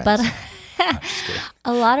our friends. but I'm just kidding.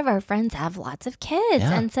 a lot of our friends have lots of kids.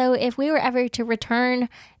 Yeah. And so if we were ever to return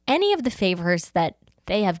any of the favors that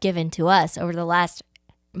they have given to us over the last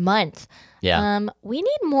month, we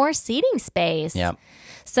need more seating space. Yeah.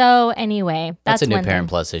 So anyway, That's a new one Parent thing.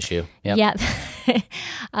 Plus issue. Yep. Yeah.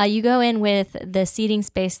 You go in with the seating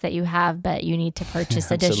space that you have, but you need to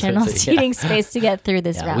purchase additional Absolutely, seating space to get through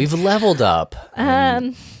this Yeah, round. we've leveled up.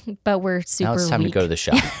 But we're super Now it's time weak. to go to the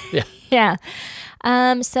shop. Yeah. Yeah.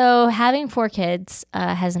 So having 4 kids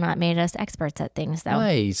has not made us experts at things, though.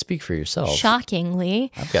 Hey, speak for yourself.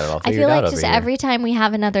 Shockingly. I've got it all I figured feel out like just over here. every time we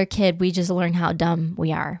have another kid, we just learn how dumb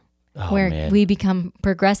we are. Oh, where man. we become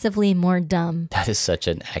progressively more dumb. That is such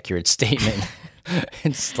an accurate statement.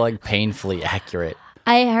 It's like painfully accurate.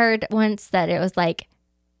 I heard once that it was like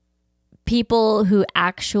people who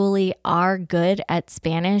actually are good at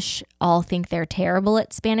Spanish all think they're terrible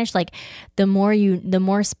at Spanish. Like the more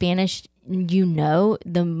Spanish you know,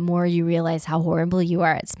 the more you realize how horrible you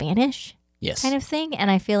are at Spanish. Yes. Kind of thing. And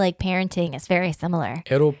I feel like parenting is very similar.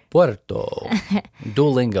 Aeropuerto.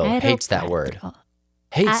 Duolingo hates that word.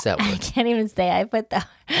 Hates that I word. can't even say. I put the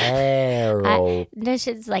this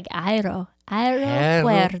is like aeropuerto.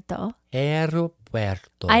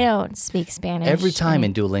 Aeropuerto. I don't speak Spanish. Every time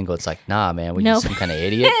in Duolingo, it's like, nah, man, we Nope. some kind of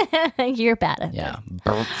idiot. You're bad at Yeah,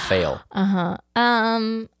 burnt fail.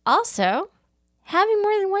 Also, having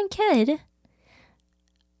more than one kid,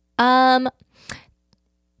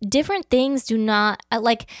 different things do not,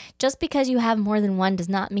 like, just because you have more than one does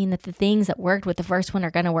not mean that the things that worked with the first one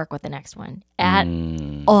are going to work with the next one at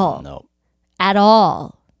all. No, At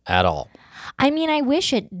all. at all. I mean, I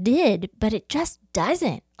wish it did, but it just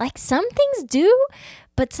doesn't. Like, some things do,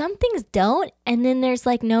 but some things don't. And then there's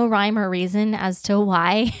like no rhyme or reason as to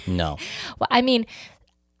why. No. Well, I mean,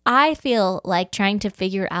 I feel like trying to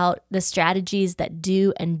figure out the strategies that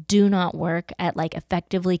do and do not work at like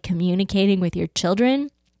effectively communicating with your children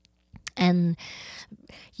and,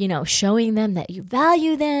 you know, showing them that you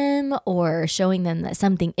value them or showing them that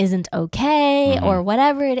something isn't okay or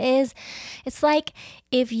whatever it is. It's like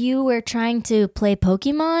if you were trying to play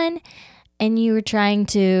Pokemon and you were trying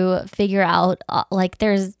to figure out like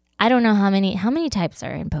there's, I don't know how many types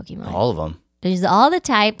are in Pokemon. All of them. There's all the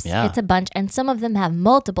types. Yeah. It's a bunch. And some of them have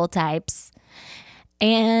multiple types.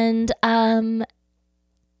 And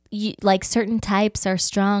like certain types are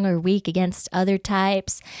strong or weak against other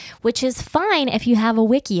types, which is fine if you have a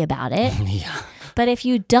wiki about it. Yeah. But if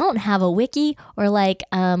you don't have a wiki or like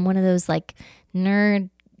one of those like nerd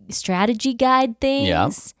strategy guide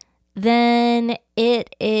things, then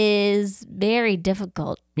it is very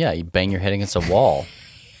difficult. Yeah, you bang your head against a wall.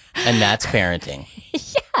 And that's parenting.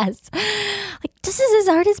 Yes. Like, this is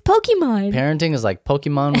as hard as Pokemon. Parenting is like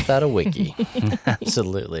Pokemon without a wiki.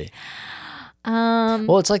 Absolutely.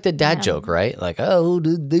 Well, it's like the dad joke, right? Like, oh,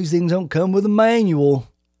 these things don't come with a manual.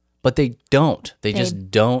 But they don't. They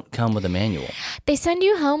just don't come with a manual. They send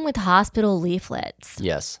you home with hospital leaflets.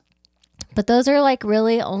 Yes. But those are like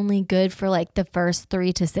really only good for like the first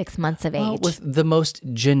 3 to 6 months of age. With the most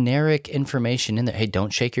generic information in there. Hey,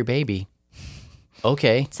 don't shake your baby.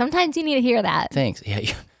 Okay. Sometimes you need to hear that. Thanks.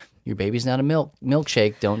 Yeah, your baby's not a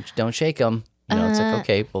milkshake. Don't shake them. You know, it's like,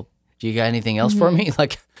 okay, well, do you got anything else for me?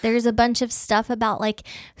 Like, there's a bunch of stuff about like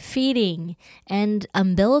feeding and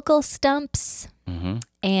umbilical stumps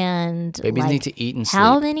and babies like need to eat and sleep.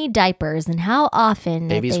 how many diapers and how often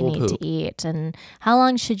Babies they will need poop. to eat and how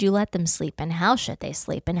long should you let them sleep and how should they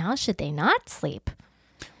sleep and how should they not sleep.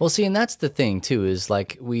 Well, see, and that's the thing too, is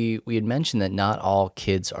like we had mentioned that not all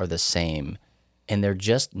kids are the same, and they're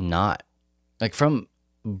just not. Like from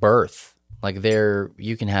birth, like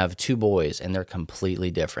you can have 2 boys and they're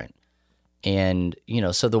completely different. And, you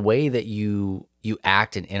know, so the way that you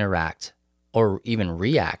act and interact or even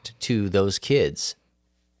react to those kids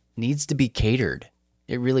needs to be catered.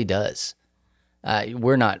 It really does.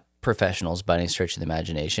 We're not professionals by any stretch of the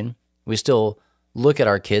imagination. We still look at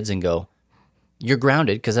our kids and go, you're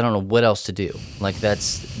grounded because I don't know what else to do. Like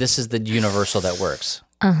this is the universal that works.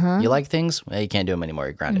 You like things? Well, you can't do them anymore.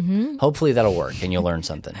 You're grounded. Hopefully that'll work and you'll learn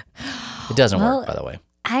something. It doesn't work, by the way.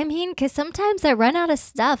 I mean, because sometimes I run out of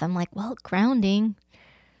stuff. I'm like, well, grounding,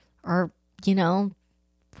 or, you know,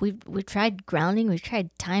 we've tried grounding, we've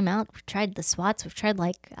tried timeout, we've tried the SWATs, we've tried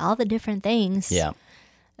like all the different things. Yeah.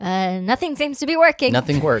 Nothing seems to be working.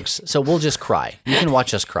 Nothing works. So we'll just cry. You can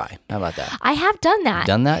watch us cry. How about that? I have done that.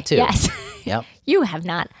 Done that too. Yes. Yep. You have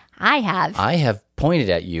not. I have. I have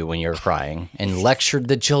pointed at you when you're crying and lectured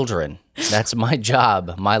the children. That's my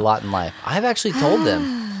job, my lot in life. I've actually told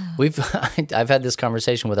them. I've had this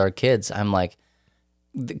conversation with our kids. I'm like,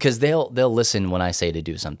 because they'll listen when I say to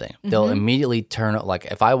do something. They'll immediately turn, like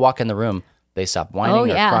if I walk in the room, they stop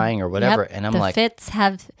whining or crying or whatever, and I'm like, the fits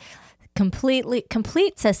have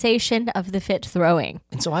complete cessation of the fit throwing.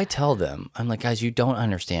 And so I tell them, I'm like, guys, you don't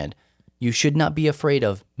understand. You should not be afraid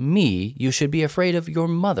of me. You should be afraid of your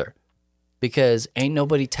mother, because ain't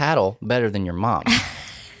nobody tattle better than your mom.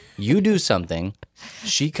 You do something,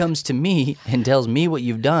 she comes to me and tells me what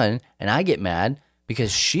you've done, and I get mad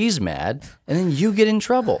because she's mad, and then you get in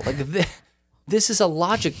trouble. Like this is a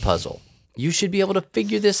logic puzzle. You should be able to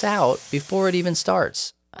figure this out before it even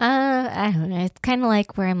starts. I don't know. It's kind of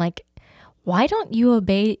like where I'm like, why don't you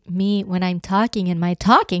obey me when I'm talking in my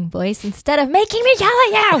talking voice instead of making me yell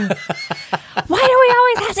at you? Why do we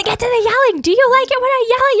always have to get to the yelling? Do you like it when I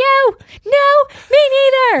yell at you? No,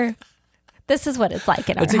 me neither. This is what it's like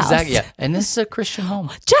in our house. Exactly, yeah. And this is a Christian home.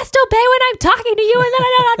 Just obey when I'm talking to you, and then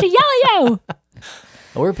I don't have to yell at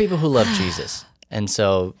you. We're people who love Jesus. And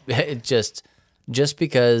so it just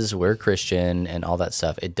because we're Christian and all that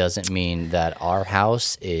stuff, it doesn't mean that our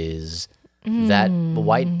house is that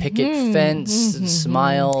white picket fence,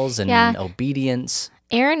 smiles, and obedience.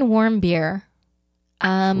 Aaron Warmbier.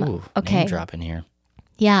 Ooh, okay. Name dropping here.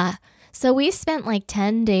 Yeah. So we spent like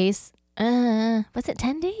 10 days. Was it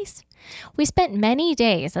 10 days? We spent many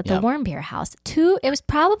days at the Warmbier house. It was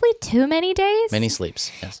probably too many days. Many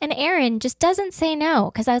sleeps, yes. And Erin just doesn't say no,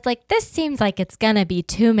 because I was like, this seems like it's going to be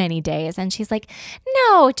too many days. And she's like,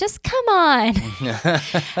 no, just come on.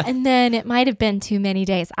 And then it might have been too many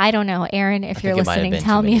days. I don't know. Erin, if you're listening,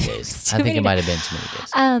 tell me if it's I think it might have been too many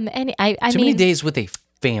days. And I too mean, many days with a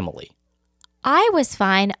family. I was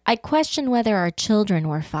fine. I question whether our children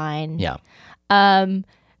were fine. Yeah.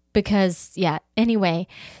 Because, anyway,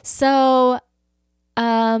 so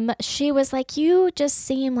she was like, you just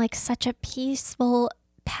seem like such a peaceful,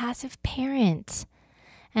 passive parent.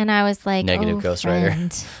 And I was like, negative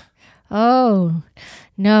ghostwriter. Oh,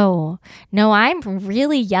 no, I'm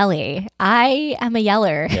really yelly. I am a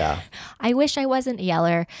yeller. Yeah. I wish I wasn't a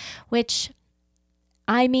yeller, which,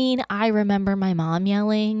 I mean, I remember my mom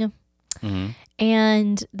yelling. Mm-hmm.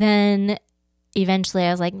 And then eventually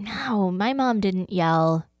I was like, no, my mom didn't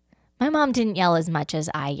yell. My mom didn't yell as much as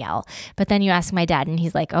I yell. But then you ask my dad and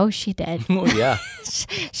he's like, oh, she did. Oh, yeah.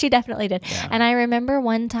 She definitely did. Yeah. And I remember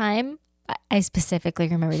one time, I specifically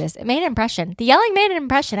remember this. It made an impression. The yelling made an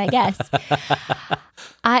impression, I guess.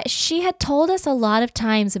 She had told us a lot of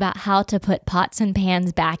times about how to put pots and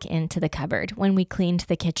pans back into the cupboard when we cleaned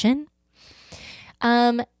the kitchen.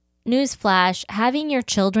 Newsflash, having your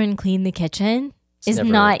children clean the kitchen is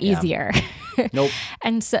not easier. Nope.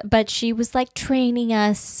 And so, but she was like training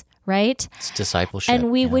us, right? It's discipleship.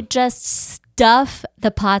 And we would just stuff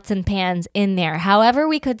the pots and pans in there, however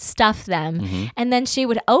we could stuff them. Mm-hmm. And then she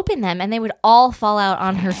would open them and they would all fall out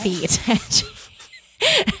on her feet.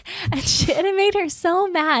 And it made her so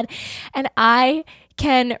mad. And I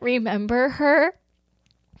can remember her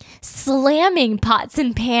slamming pots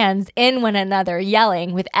and pans in one another,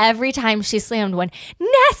 yelling with every time she slammed one,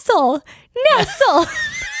 Nestle, Nestle.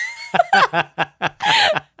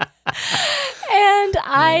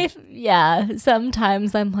 And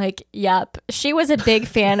sometimes I'm like, yep. She was a big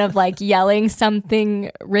fan of like yelling something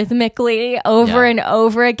rhythmically over and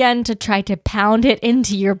over again to try to pound it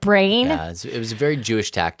into your brain. Yeah, it was a very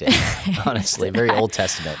Jewish tactic, honestly, very Old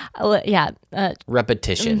Testament.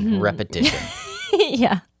 Repetition.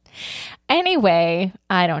 Yeah. Anyway,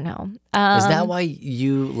 I don't know. Is that why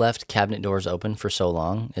you left cabinet doors open for so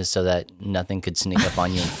long? Is so that nothing could sneak up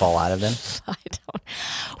on you and fall out of them? I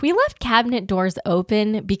don't. We left cabinet doors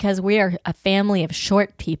open because we are a family of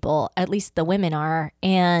short people, at least the women are,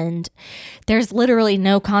 and there's literally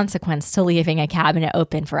no consequence to leaving a cabinet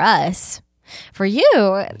open for us. For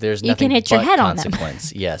you, there's you can hit your head on them.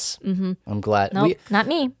 Yes. Mm-hmm. I'm glad. Nope, not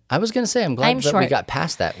me. I was going to say, I'm glad that we got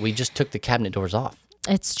past that. We just took the cabinet doors off.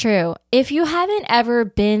 It's true. If you haven't ever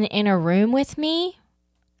been in a room with me,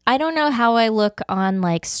 I don't know how I look on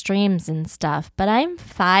like streams and stuff, but I'm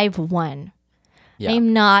 5'1". Yeah.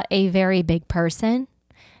 I'm not a very big person.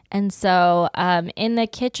 And so in the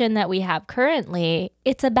kitchen that we have currently,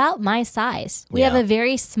 it's about my size. We have a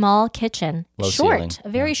very small kitchen, a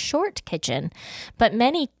very short kitchen. But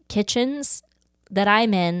many kitchens that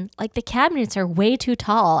I'm in, like the cabinets are way too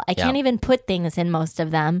tall. I can't even put things in most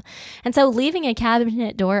of them. And so leaving a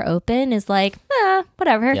cabinet door open is like,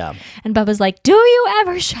 whatever. Yeah. And Bubba's like, do you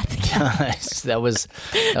ever shut the cabinet? that was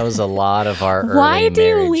a lot of our early Why do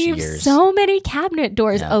you marriage leave years. so many cabinet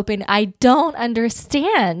doors open? I don't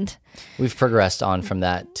understand. We've progressed on from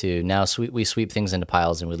that to now we sweep things into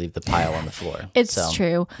piles and we leave the pile on the floor. It's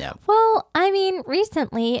true. Yeah. Well, I mean,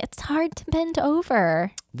 recently it's hard to bend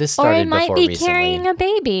over. This started or it might be recently. Carrying a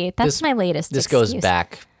baby. That's my latest This excuse. goes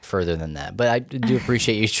back further than that. But I do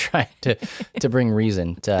appreciate you trying to bring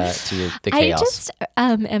reason to the chaos. I just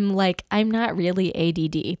am like, I'm not really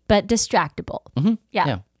ADD, but distractible. Mm-hmm.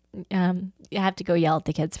 Yeah. You have to go yell at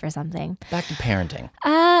the kids for something. Back to parenting.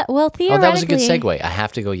 Well, theoretically. Oh, that was a good segue. I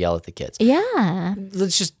have to go yell at the kids. Yeah.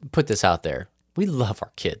 Let's just put this out there. We love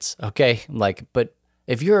our kids, okay? But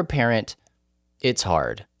if you're a parent, it's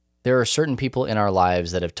hard. There are certain people in our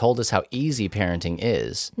lives that have told us how easy parenting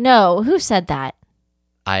is. No, who said that?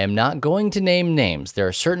 I am not going to name names. There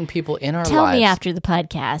are certain people in our lives. Tell me after the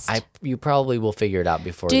podcast. You probably will figure it out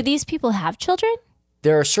before. Do these people have children?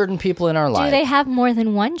 There are certain people in our lives. Do they have more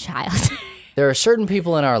than one child? There are certain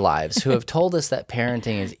people in our lives who have told us that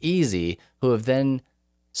parenting is easy, who have then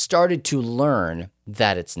started to learn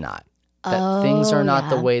that it's not. That things are not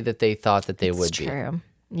the way that they thought that they would be. That's true.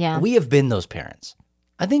 Yeah. We have been those parents.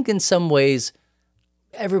 I think in some ways,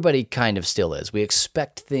 everybody kind of still is. We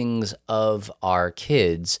expect things of our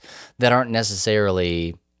kids that aren't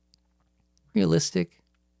necessarily realistic.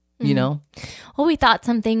 You know? Well, we thought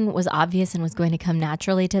something was obvious and was going to come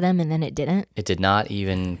naturally to them, and then it didn't. It did not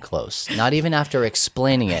even close. Not even after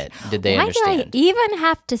explaining it did they understand. Why do I even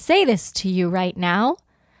have to say this to you right now?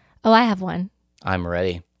 Oh, I have one. I'm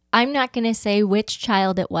ready. I'm not going to say which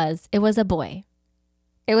child it was. It was a boy.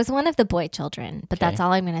 It was one of the boy children, but that's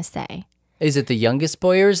all I'm going to say. Is it the youngest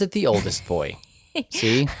boy or is it the oldest boy?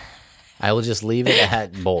 See? I will just leave it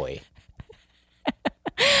at boy.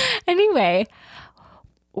 Anyway,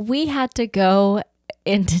 we had to go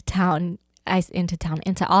into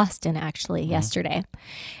Austin actually yesterday.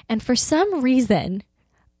 And for some reason,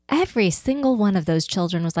 every single one of those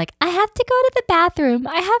children was like, I have to go to the bathroom.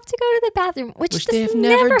 I have to go to the bathroom, which they've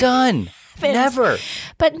never done. Happens. Never.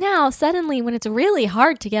 But now suddenly when it's really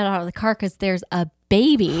hard to get out of the car because there's a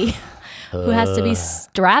baby who has to be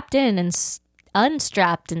strapped in and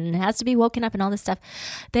unstrapped and has to be woken up and all this stuff,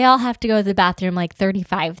 they all have to go to the bathroom like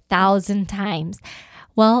 35,000 times.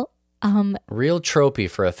 Well, real trophy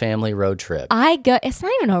for a family road trip. It's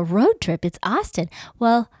not even a road trip. It's Austin.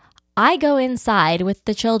 Well, I go inside with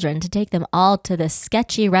the children to take them all to the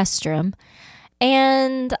sketchy restroom.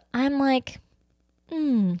 And I'm like,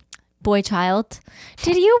 boy child,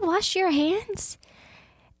 did you wash your hands?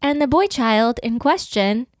 And the boy child in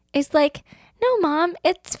question is like, no, Mom,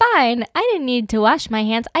 it's fine. I didn't need to wash my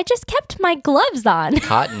hands. I just kept my gloves on.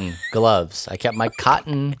 Cotton gloves. I kept my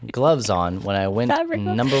cotton gloves on when I went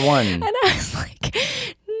number one. And I was like,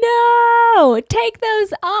 no, take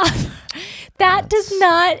those off. That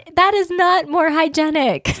is not more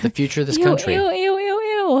hygienic. It's the future of this country.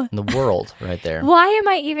 Ew. And the world right there. Why am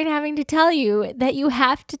I even having to tell you that you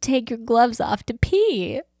have to take your gloves off to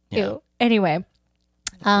pee? Yeah. Ew. Anyway.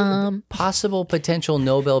 Possible potential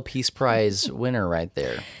Nobel Peace Prize winner right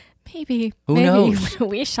there. Maybe. Who maybe. knows?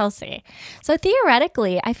 We shall see. So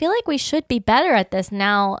theoretically, I feel like we should be better at this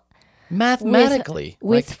now. Mathematically.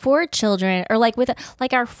 With like, 4 children, or like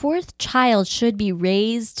our 4th child should be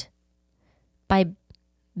raised by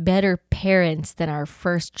better parents than our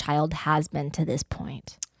first child has been to this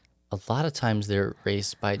point. a lot of times they're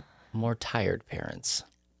raised by more tired parents.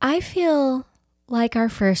 I feel like our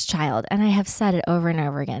first child, and I have said it over and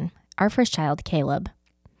over again, our first child, Caleb,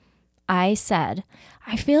 I said,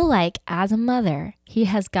 I feel like as a mother, he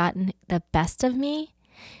has gotten the best of me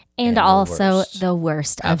and also the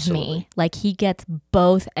worst of me. Like he gets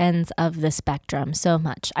both ends of the spectrum so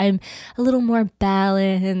much. I'm a little more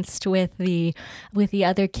balanced with the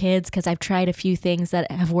other kids because I've tried a few things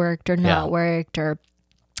that have worked or not worked, or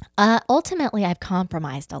ultimately I've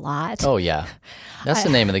compromised a lot. Oh yeah, that's the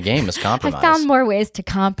name of the game, is compromise. I found more ways to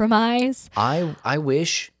compromise. I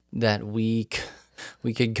wish that we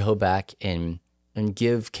could go back and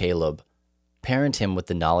give Caleb, parent him with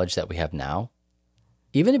the knowledge that we have now,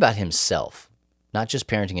 even about himself, not just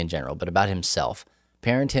parenting in general, but about himself.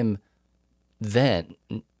 Parent him then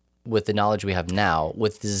with the knowledge we have now,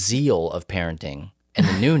 with the zeal of parenting and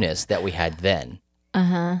the newness that we had then.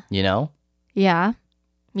 You know? Yeah.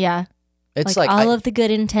 Yeah. It's like all of the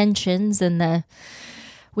good intentions and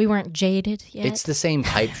we weren't jaded yet. It's the same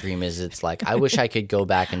pipe dream as it's like, I wish I could go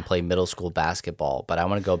back and play middle school basketball, but I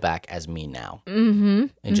want to go back as me now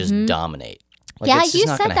and just dominate. Like, yeah, it's you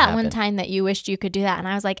just said not that gonna one happen. time that you wished you could do that. And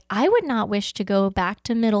I was like, I would not wish to go back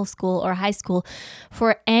to middle school or high school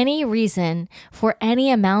for any reason, for any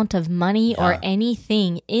amount of money or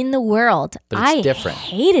anything in the world. But it's I different.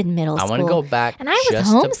 hated middle school. I want to go back and I was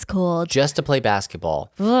homeschooled. just to play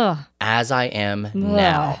basketball as I am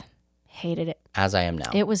now. Hated it. As I am now.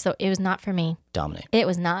 It was not for me. Dominate. It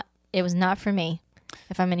was not for me.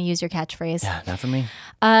 If I'm going to use your catchphrase. Yeah, not for me.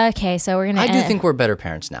 Okay, so we're going to I do think we're better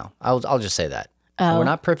parents now. I'll just say that. Oh. We're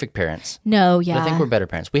not perfect parents. No, yeah. But I think we're better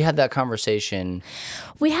parents. We had that conversation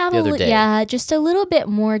we have the other day. Just a little bit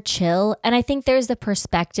more chill. And I think there's the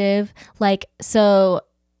perspective, like, so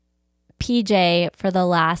PJ, for the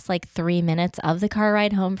last 3 minutes of the car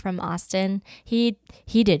ride home from Austin, he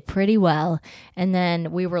did pretty well. And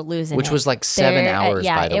then we were losing Which it. was 7 hours,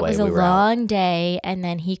 by the way. It was a we were long day. And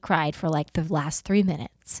then he cried for the last 3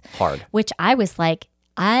 minutes. Hard. Which I was like,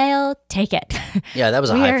 I'll take it. Yeah, that was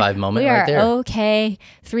a high five moment right there. We are okay.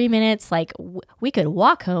 3 minutes, we could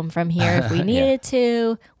walk home from here if we needed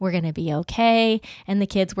to. We're gonna be okay. And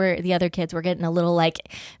the other kids were getting a little he's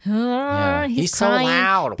crying, so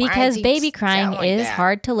loud because baby crying like is that?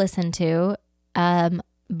 hard to listen to.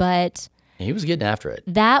 But He was getting after it.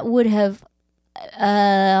 that would have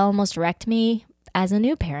almost wrecked me as a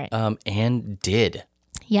new parent. And did.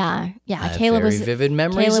 Yeah. I have Caleb very vivid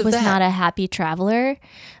memories of was that. not a happy traveler,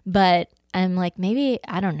 but I'm like, maybe,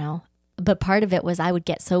 I don't know. But part of it was I would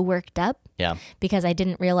get so worked up because I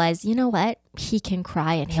didn't realize, you know what? He can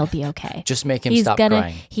cry and he'll be okay. Just make him stop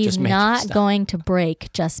crying. He's Just make him not stop. going to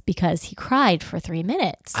break just because he cried for 3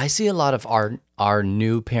 minutes. I see a lot of our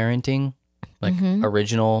new parenting,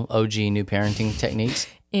 original OG new parenting techniques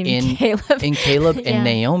in Caleb and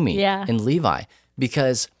Naomi Yeah. and Levi,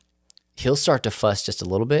 because he'll start to fuss just a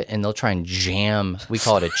little bit and they'll try and jam, we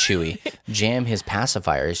call it a chewy, jam his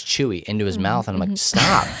pacifier, his chewy, into his mouth. And I'm like,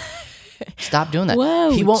 stop doing that.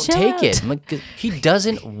 Whoa, he won't chill take out. it. I'm like, he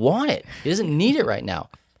doesn't want it. He doesn't need it right now.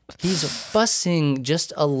 He's fussing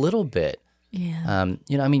just a little bit. Yeah.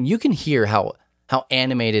 You can hear how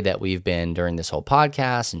animated that we've been during this whole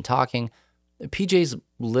podcast and talking. PJ's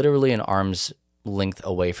literally an arm's length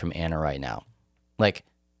away from Anna right now.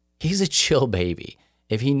 He's a chill baby.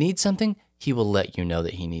 If he needs something, he will let you know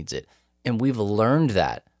that he needs it. And we've learned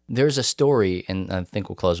that. There's a story, and I think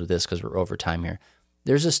we'll close with this because we're over time here.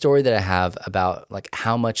 There's a story that I have about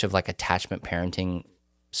how much of attachment parenting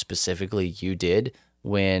specifically you did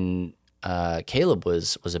when Caleb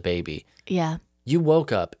was a baby. Yeah. You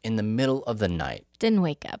woke up in the middle of the night. Didn't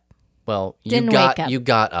wake up. Well, Didn't wake up. You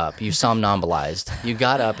got up. You somnambulized. You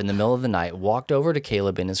got up in the middle of the night, walked over to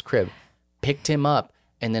Caleb in his crib, picked him up,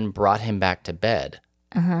 and then brought him back to bed.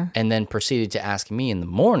 And then proceeded to ask me in the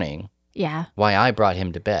morning why I brought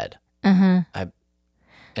him to bed. And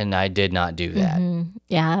I did not do that.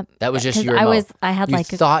 Yeah. That was just your you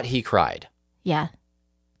thought he cried. Yeah.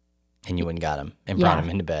 And you went and got him and brought him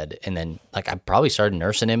into bed. And then I probably started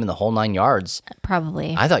nursing him in the whole 9 yards.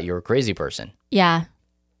 Probably. I thought you were a crazy person. Yeah.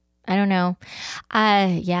 I don't know.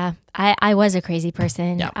 I was a crazy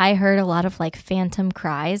person. Yeah. I heard a lot of phantom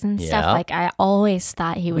cries and stuff. Yeah. I always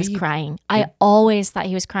thought he was crying. I always thought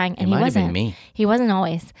he was crying, and he might have wasn't. been me. He wasn't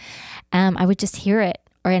always. I would just hear it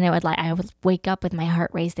and I would wake up with my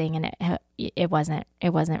heart racing, and it wasn't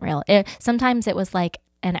real. Sometimes it was like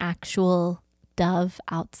an actual dove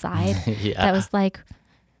outside that was like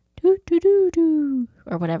doo doo doo doo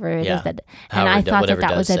or whatever it is that, and I thought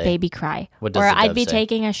that was a baby cry. Or I'd be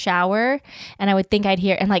taking a shower and I would think I'd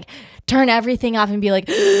hear and like turn everything off and be like,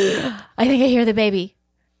 I think I hear the baby.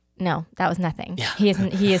 No, that was nothing. Yeah. He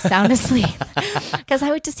is sound asleep because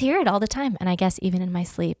I would just hear it all the time, and I guess even in my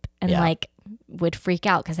sleep, and like would freak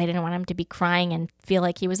out because I didn't want him to be crying and feel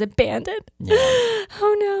like he was abandoned. Yeah.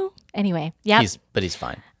 Oh no. Anyway, yeah. But he's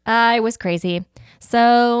fine. I was crazy.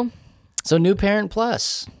 So New Parent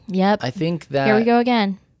Plus. Yep. I think that here we go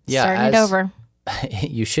again. Yeah, starting it over.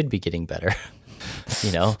 You should be getting better.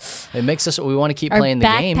 It makes us. We want to keep playing the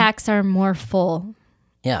game. Our backpacks are more full.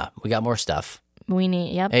 Yeah, we got more stuff. We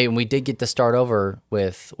need. Yep. Hey, and we did get to start over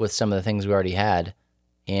with some of the things we already had,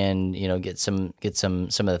 and get some of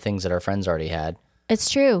the things that our friends already had. It's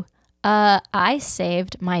true. I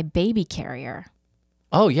saved my baby carrier.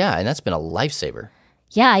 Oh yeah, and that's been a lifesaver.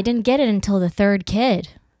 Yeah, I didn't get it until the third kid.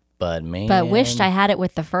 But wished I had it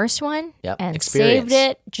with the first one. Yep. And Experience. saved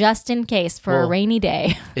it just in case for a rainy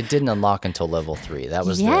day. It didn't unlock until level 3. That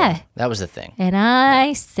was the thing. And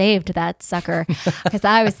I saved that sucker because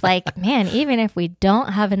I was like, man, even if we don't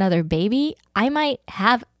have another baby, I might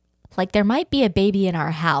have, like, there might be a baby in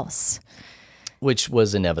our house, which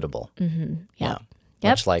was inevitable. Mm-hmm. Yeah.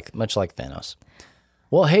 Yep. Much like Thanos.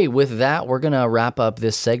 Well, hey, with that, we're going to wrap up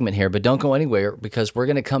this segment here, but don't go anywhere because we're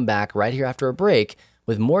going to come back right here after a break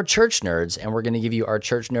with more Church Nerds, and we're going to give you our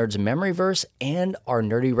Church Nerds memory verse and our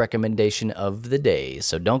nerdy recommendation of the day.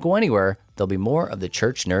 So don't go anywhere. There'll be more of the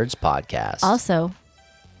Church Nerds podcast. Also,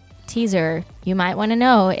 teaser, you might want to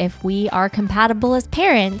know if we are compatible as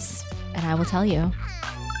parents, and I will tell you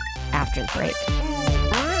after the break.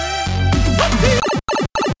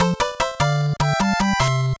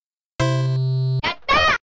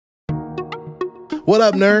 What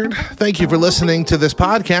up, nerd? Thank you for listening to this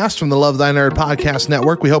podcast from the Love Thy Nerd Podcast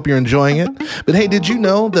Network. We hope you're enjoying it. But hey, did you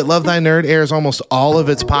know that Love Thy Nerd airs almost all of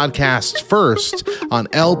its podcasts first on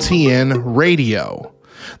LTN Radio?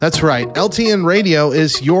 That's right. LTN Radio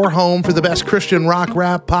is your home for the best Christian rock,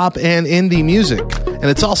 rap, pop, and indie music. And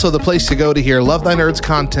it's also the place to go to hear Love Thy Nerd's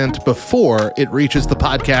content before it reaches the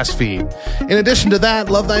podcast feed. In addition to that,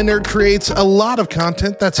 Love Thy Nerd creates a lot of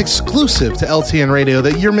content that's exclusive to LTN Radio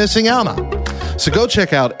that you're missing out on. So go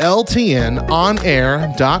check out ltnonair.com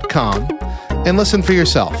and listen for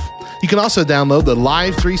yourself. You can also download the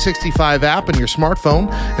Live 365 app on your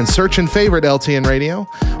smartphone and search and favorite LTN Radio,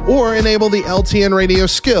 or enable the LTN Radio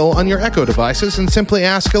skill on your Echo devices and simply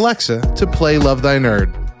ask Alexa to play Love Thy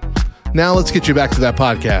Nerd. Now let's get you back to that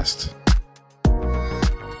podcast.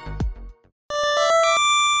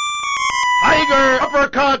 Tiger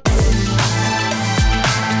uppercut!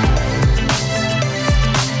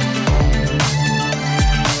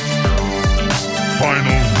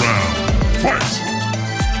 Final round, fight!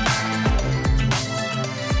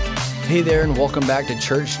 Hey there, and welcome back to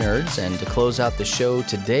Church Nerds. And to close out the show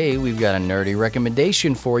today, we've got a nerdy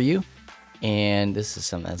recommendation for you. And this is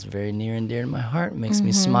something that's very near and dear to my heart. It makes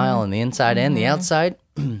me smile on the inside and the outside.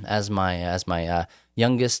 As my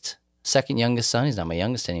second youngest son, he's not my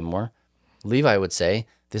youngest anymore, Levi would say,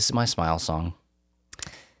 this is my smile song.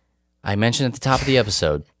 I mentioned at the top of the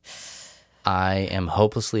episode, I am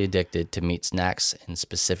hopelessly addicted to meat snacks and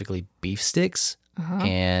specifically beef sticks.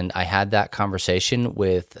 And I had that conversation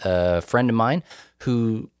with a friend of mine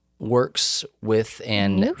who works with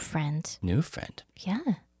New friend.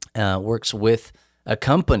 Yeah. Works with a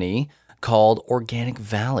company called Organic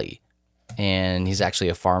Valley. And he's actually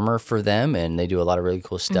a farmer for them, and they do a lot of really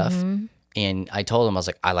cool stuff. And I told him, I was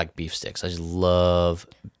like, I like beef sticks. I just love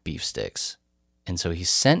beef sticks. And so he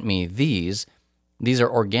sent me these. These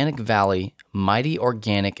are Organic Valley Mighty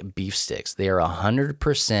Organic Beef Sticks. They are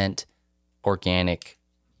 100% organic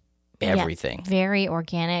everything. Yeah, very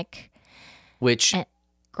organic. Which...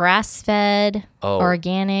 grass-fed,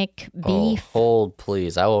 organic beef. Hold,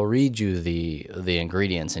 please. I will read you the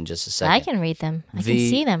ingredients in just a second. I can read them. I can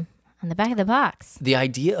see them on the back of the box. The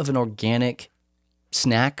idea of an organic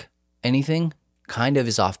snack, anything, kind of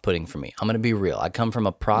is off-putting for me. I'm going to be real. I come from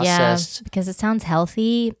a processed... Yeah, because it sounds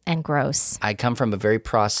healthy and gross. I come from a very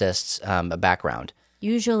processed background.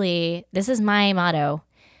 Usually, this is my motto.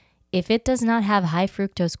 If it does not have high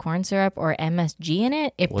fructose corn syrup or MSG in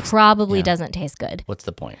it, it probably doesn't taste good. What's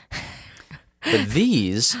the point? But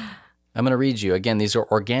these, I'm going to read you. Again, these are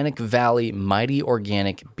Organic Valley Mighty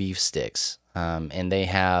Organic Beef Sticks. And they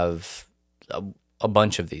have a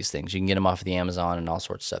bunch of these things. You can get them off of the Amazon and all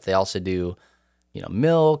sorts of stuff. They also do,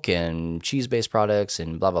 milk and cheese-based products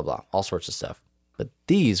and blah, blah, blah, all sorts of stuff. But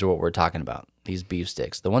these are what we're talking about, these beef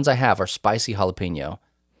sticks. The ones I have are spicy jalapeno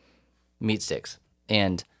meat sticks.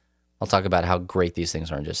 And I'll talk about how great these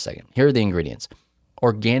things are in just a second. Here are the ingredients.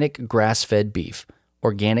 Organic grass-fed beef,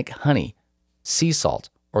 organic honey, sea salt,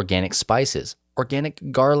 organic spices,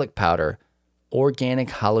 organic garlic powder, organic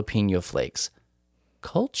jalapeno flakes,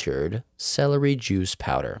 cultured celery juice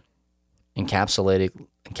powder,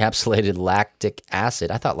 encapsulated lactic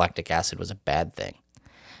acid. I thought lactic acid was a bad thing.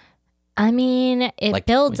 I mean, it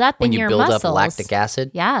builds up in your muscles. When you build up lactic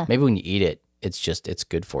acid, yeah. Maybe when you eat it, it's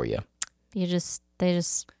good for you. They just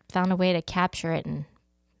found a way to capture it and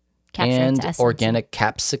capture its essence. Organic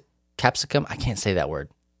capsicum. I can't say that word.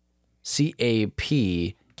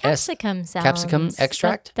 CAPS. Capsicum sounds. Capsicum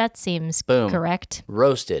extract? That seems Boom. correct.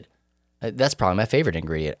 Roasted. That's probably my favorite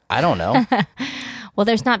ingredient. I don't know. Well,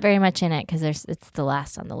 there's not very much in it because it's the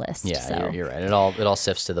last on the list. Yeah, so. you're right. It all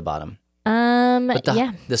sifts to the bottom. But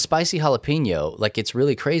the spicy jalapeno, like, it's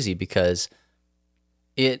really crazy because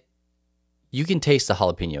you can taste the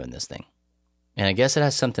jalapeno in this thing. And I guess it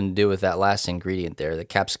has something to do with that last ingredient there, the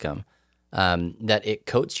capsicum, that it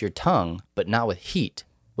coats your tongue, but not with heat,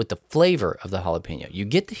 with the flavor of the jalapeno. You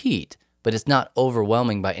get the heat, but it's not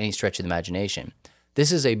overwhelming by any stretch of the imagination.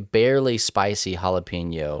 This is a barely spicy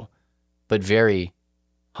jalapeno, but very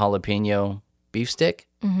jalapeno beef stick.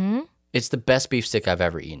 Mm-hmm. It's the best beef stick I've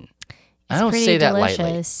ever eaten. I don't say that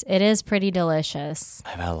lightly. It is pretty delicious.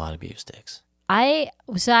 I've had a lot of beef sticks. I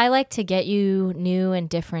like to get you new and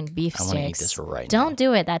different beef sticks. I want to eat this right now. Don't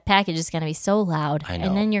do it. That package is going to be so loud. I know.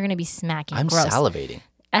 And then you're going to be smacking. I'm Gross. salivating.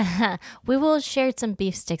 We will share some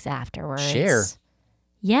beef sticks afterwards. Share?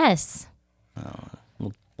 Yes.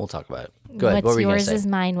 We'll talk about it. Go ahead. What were you going to say? What's yours is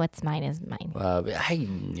mine. What's mine is mine. I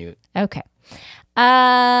knew. Okay.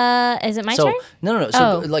 Is it my turn? No.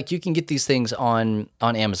 So, like, you can get these things on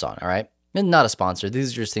Amazon, all right? And not a sponsor.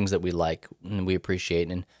 These are just things that we like and we appreciate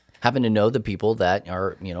and happen to know the people that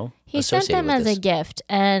are, He sent them as a gift,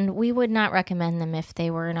 and we would not recommend them if they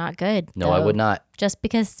were not good. No, I would not. Just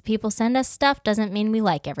because people send us stuff doesn't mean we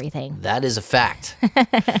like everything. That is a fact.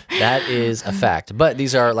 That is a fact. But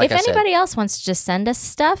these are, like I said. If anybody else wants to just send us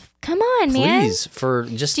stuff, come on, man. Please,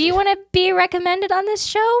 do you want to be recommended on this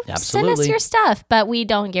show? Absolutely. Send us your stuff, but we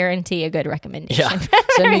don't guarantee a good recommendation.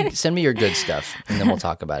 Yeah. Send me your good stuff, and then we'll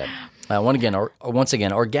talk about it. Once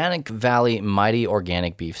again, Organic Valley Mighty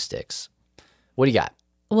Organic Beef Sticks. What do you got?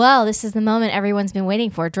 Well, this is the moment everyone's been waiting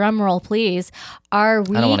for. Drum roll, please. Are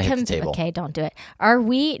we? I don't want to hit the table. Okay, don't do it. Are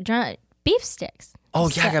we beef sticks? Oh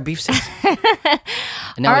yeah, I got beef sticks. And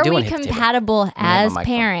now are I do we want to hit the table. compatible as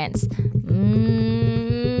parents?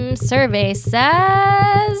 Survey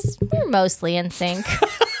says we're mostly in sync.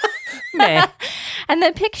 And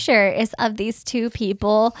the picture is of these two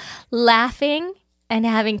people laughing and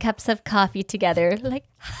having cups of coffee together, like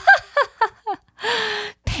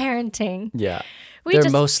parenting. Yeah. They're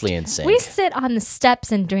mostly in sync. We sit on the steps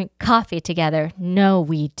and drink coffee together. No,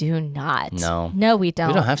 we do not. No, we don't.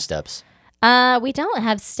 We don't have steps. We don't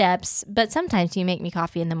have steps, but sometimes you make me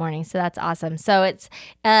coffee in the morning, so that's awesome. So it's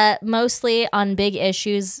mostly on big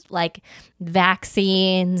issues like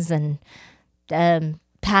vaccines and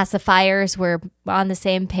pacifiers. We're on the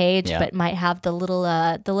same page, but might have the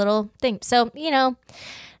little thing. So,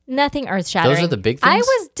 nothing earth-shattering. Those are the big things? I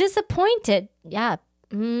was disappointed. Yeah.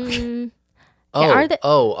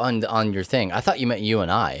 On your thing. I thought you meant you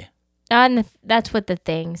and I. That's what the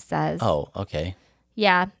thing says. Oh, okay.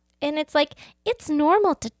 Yeah. And it's like, it's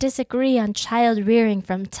normal to disagree on child rearing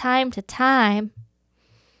from time to time.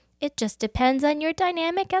 It just depends on your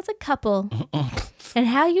dynamic as a couple and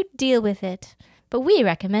how you deal with it. But we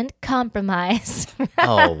recommend compromise.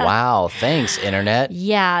 Oh, wow. Thanks, Internet.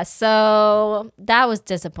 Yeah, so that was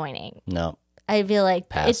disappointing. No. I feel like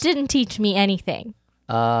Pass. It didn't teach me anything.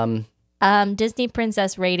 Disney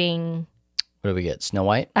princess rating. What do we get? Snow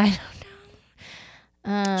White? I don't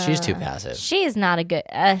know. She's too passive. She is not a good.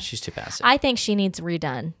 She's too passive. I think she needs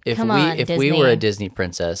redone. If we were a Disney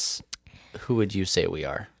princess, who would you say we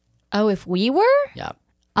are? Oh, if we were? Yeah.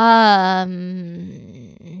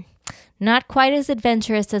 Not quite as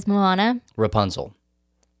adventurous as Moana. Rapunzel.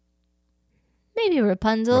 Maybe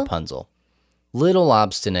Rapunzel. Little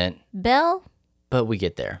obstinate. Belle. But we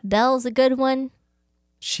get there. Belle's a good one.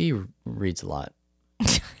 She reads a lot.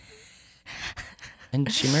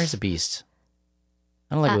 And she marries a beast.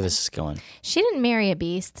 I don't like where this is going. She didn't marry a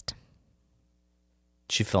beast.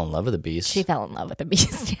 She fell in love with a beast. She fell in love with a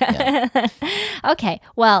beast. Yeah. Okay,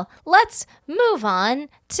 well, let's move on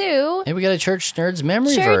to... Hey, we got a Church Nerds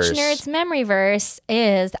memory verse. Church Nerds memory verse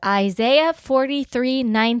is Isaiah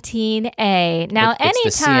 43:19a. Now,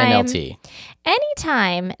 it's the CNLT.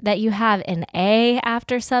 Anytime that you have an A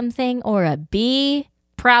after something or a B,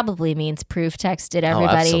 probably means proof texted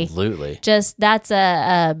everybody. Oh, absolutely. Just that's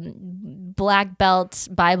a black belt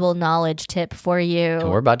Bible knowledge tip for you.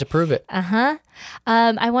 And we're about to prove it. I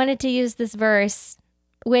wanted to use this verse,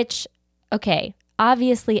 which, okay,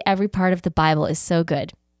 obviously every part of the Bible is so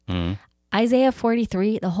good. Isaiah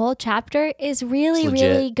 43, the whole chapter is really,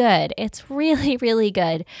 really good. It's really, really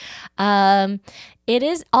good. It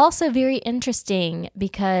is also very interesting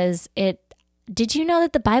because did you know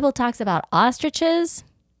that the Bible talks about ostriches?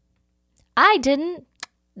 I didn't.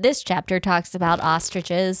 This chapter talks about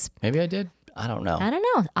ostriches. Maybe I did. I don't know.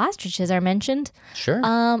 Ostriches are mentioned. Sure.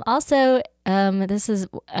 Also, this is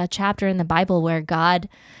a chapter in the Bible where God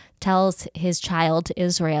tells his child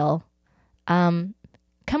Israel, come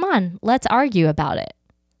on, let's argue about it.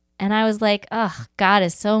 And I was like, oh, God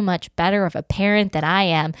is so much better of a parent than I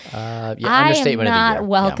am. I am not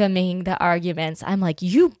welcoming the arguments. I'm like,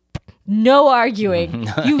 no arguing.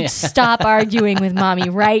 You stop arguing with mommy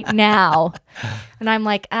right now. And I'm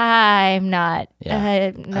like, I'm not.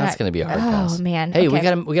 That's going to be a hard pass. Oh, man. Hey,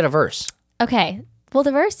 okay. we got a verse. Okay. Well,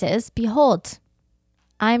 the verse is, behold,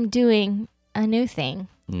 I'm doing a new thing.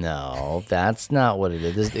 No, that's not what it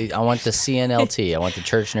is. I want the CNLT. I want the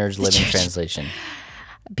Church Nerds Living Translation.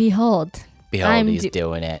 Behold, he's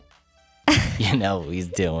doing it. You know he's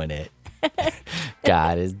doing it.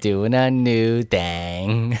 God is doing a new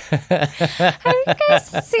thing. Have you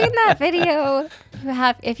guys seen that video?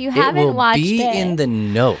 If you haven't watched it, it will be in the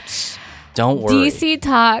notes. Don't worry. DC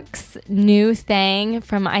Talk's new thing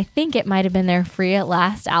from, I think it might have been their Free at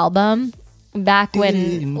Last album. Back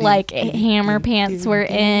when like hammer pants were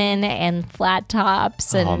in and flat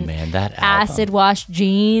tops and that acid wash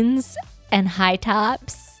jeans and high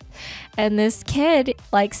tops. And this kid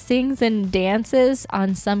like sings and dances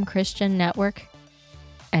on some Christian network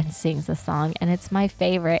and sings the song. And it's my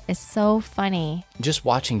favorite. It's so funny. Just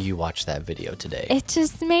watching you watch that video today. It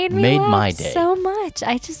just made laugh my day so much.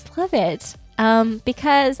 I just love it.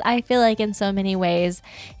 Because I feel like in so many ways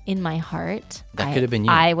in my heart, that could have been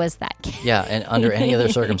you. I was that kid. Yeah, and under any other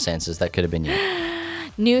circumstances, that could have been you.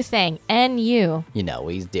 New thing, N-U. You know,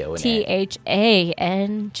 he's doing T-H-A-N-G.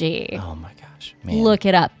 Oh my gosh, man. Look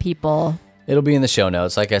it up, people. It'll be in the show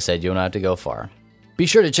notes. Like I said, you don't have to go far. Be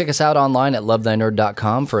sure to check us out online at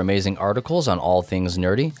lovethynerd.com for amazing articles on all things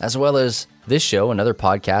nerdy, as well as this show and other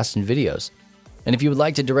podcasts and videos. And if you would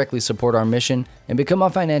like to directly support our mission and become a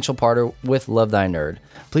financial partner with Love Thy Nerd,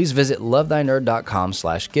 please visit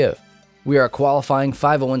lovethynerd.com/give. We are a qualifying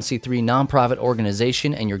 501c3 nonprofit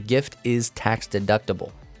organization, and your gift is tax deductible.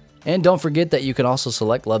 And don't forget that you can also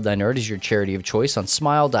select Love Thy Nerd as your charity of choice on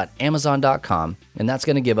smile.amazon.com, and that's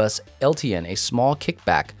going to give us, LTN, a small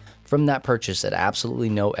kickback from that purchase at absolutely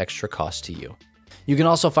no extra cost to you. You can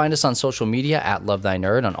also find us on social media at Love Thy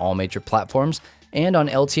Nerd on all major platforms, and on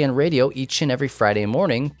LTN Radio each and every Friday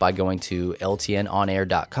morning by going to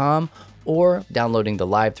ltnonair.com or downloading the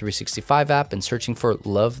Live 365 app and searching for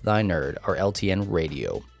Love Thy Nerd or LTN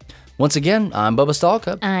Radio. Once again, I'm Bubba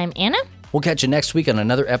Stallcup. I'm Anna. We'll catch you next week on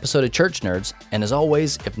another episode of Church Nerds. And as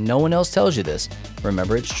always, if no one else tells you this,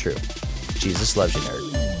 remember it's true. Jesus loves you,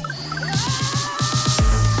 nerd.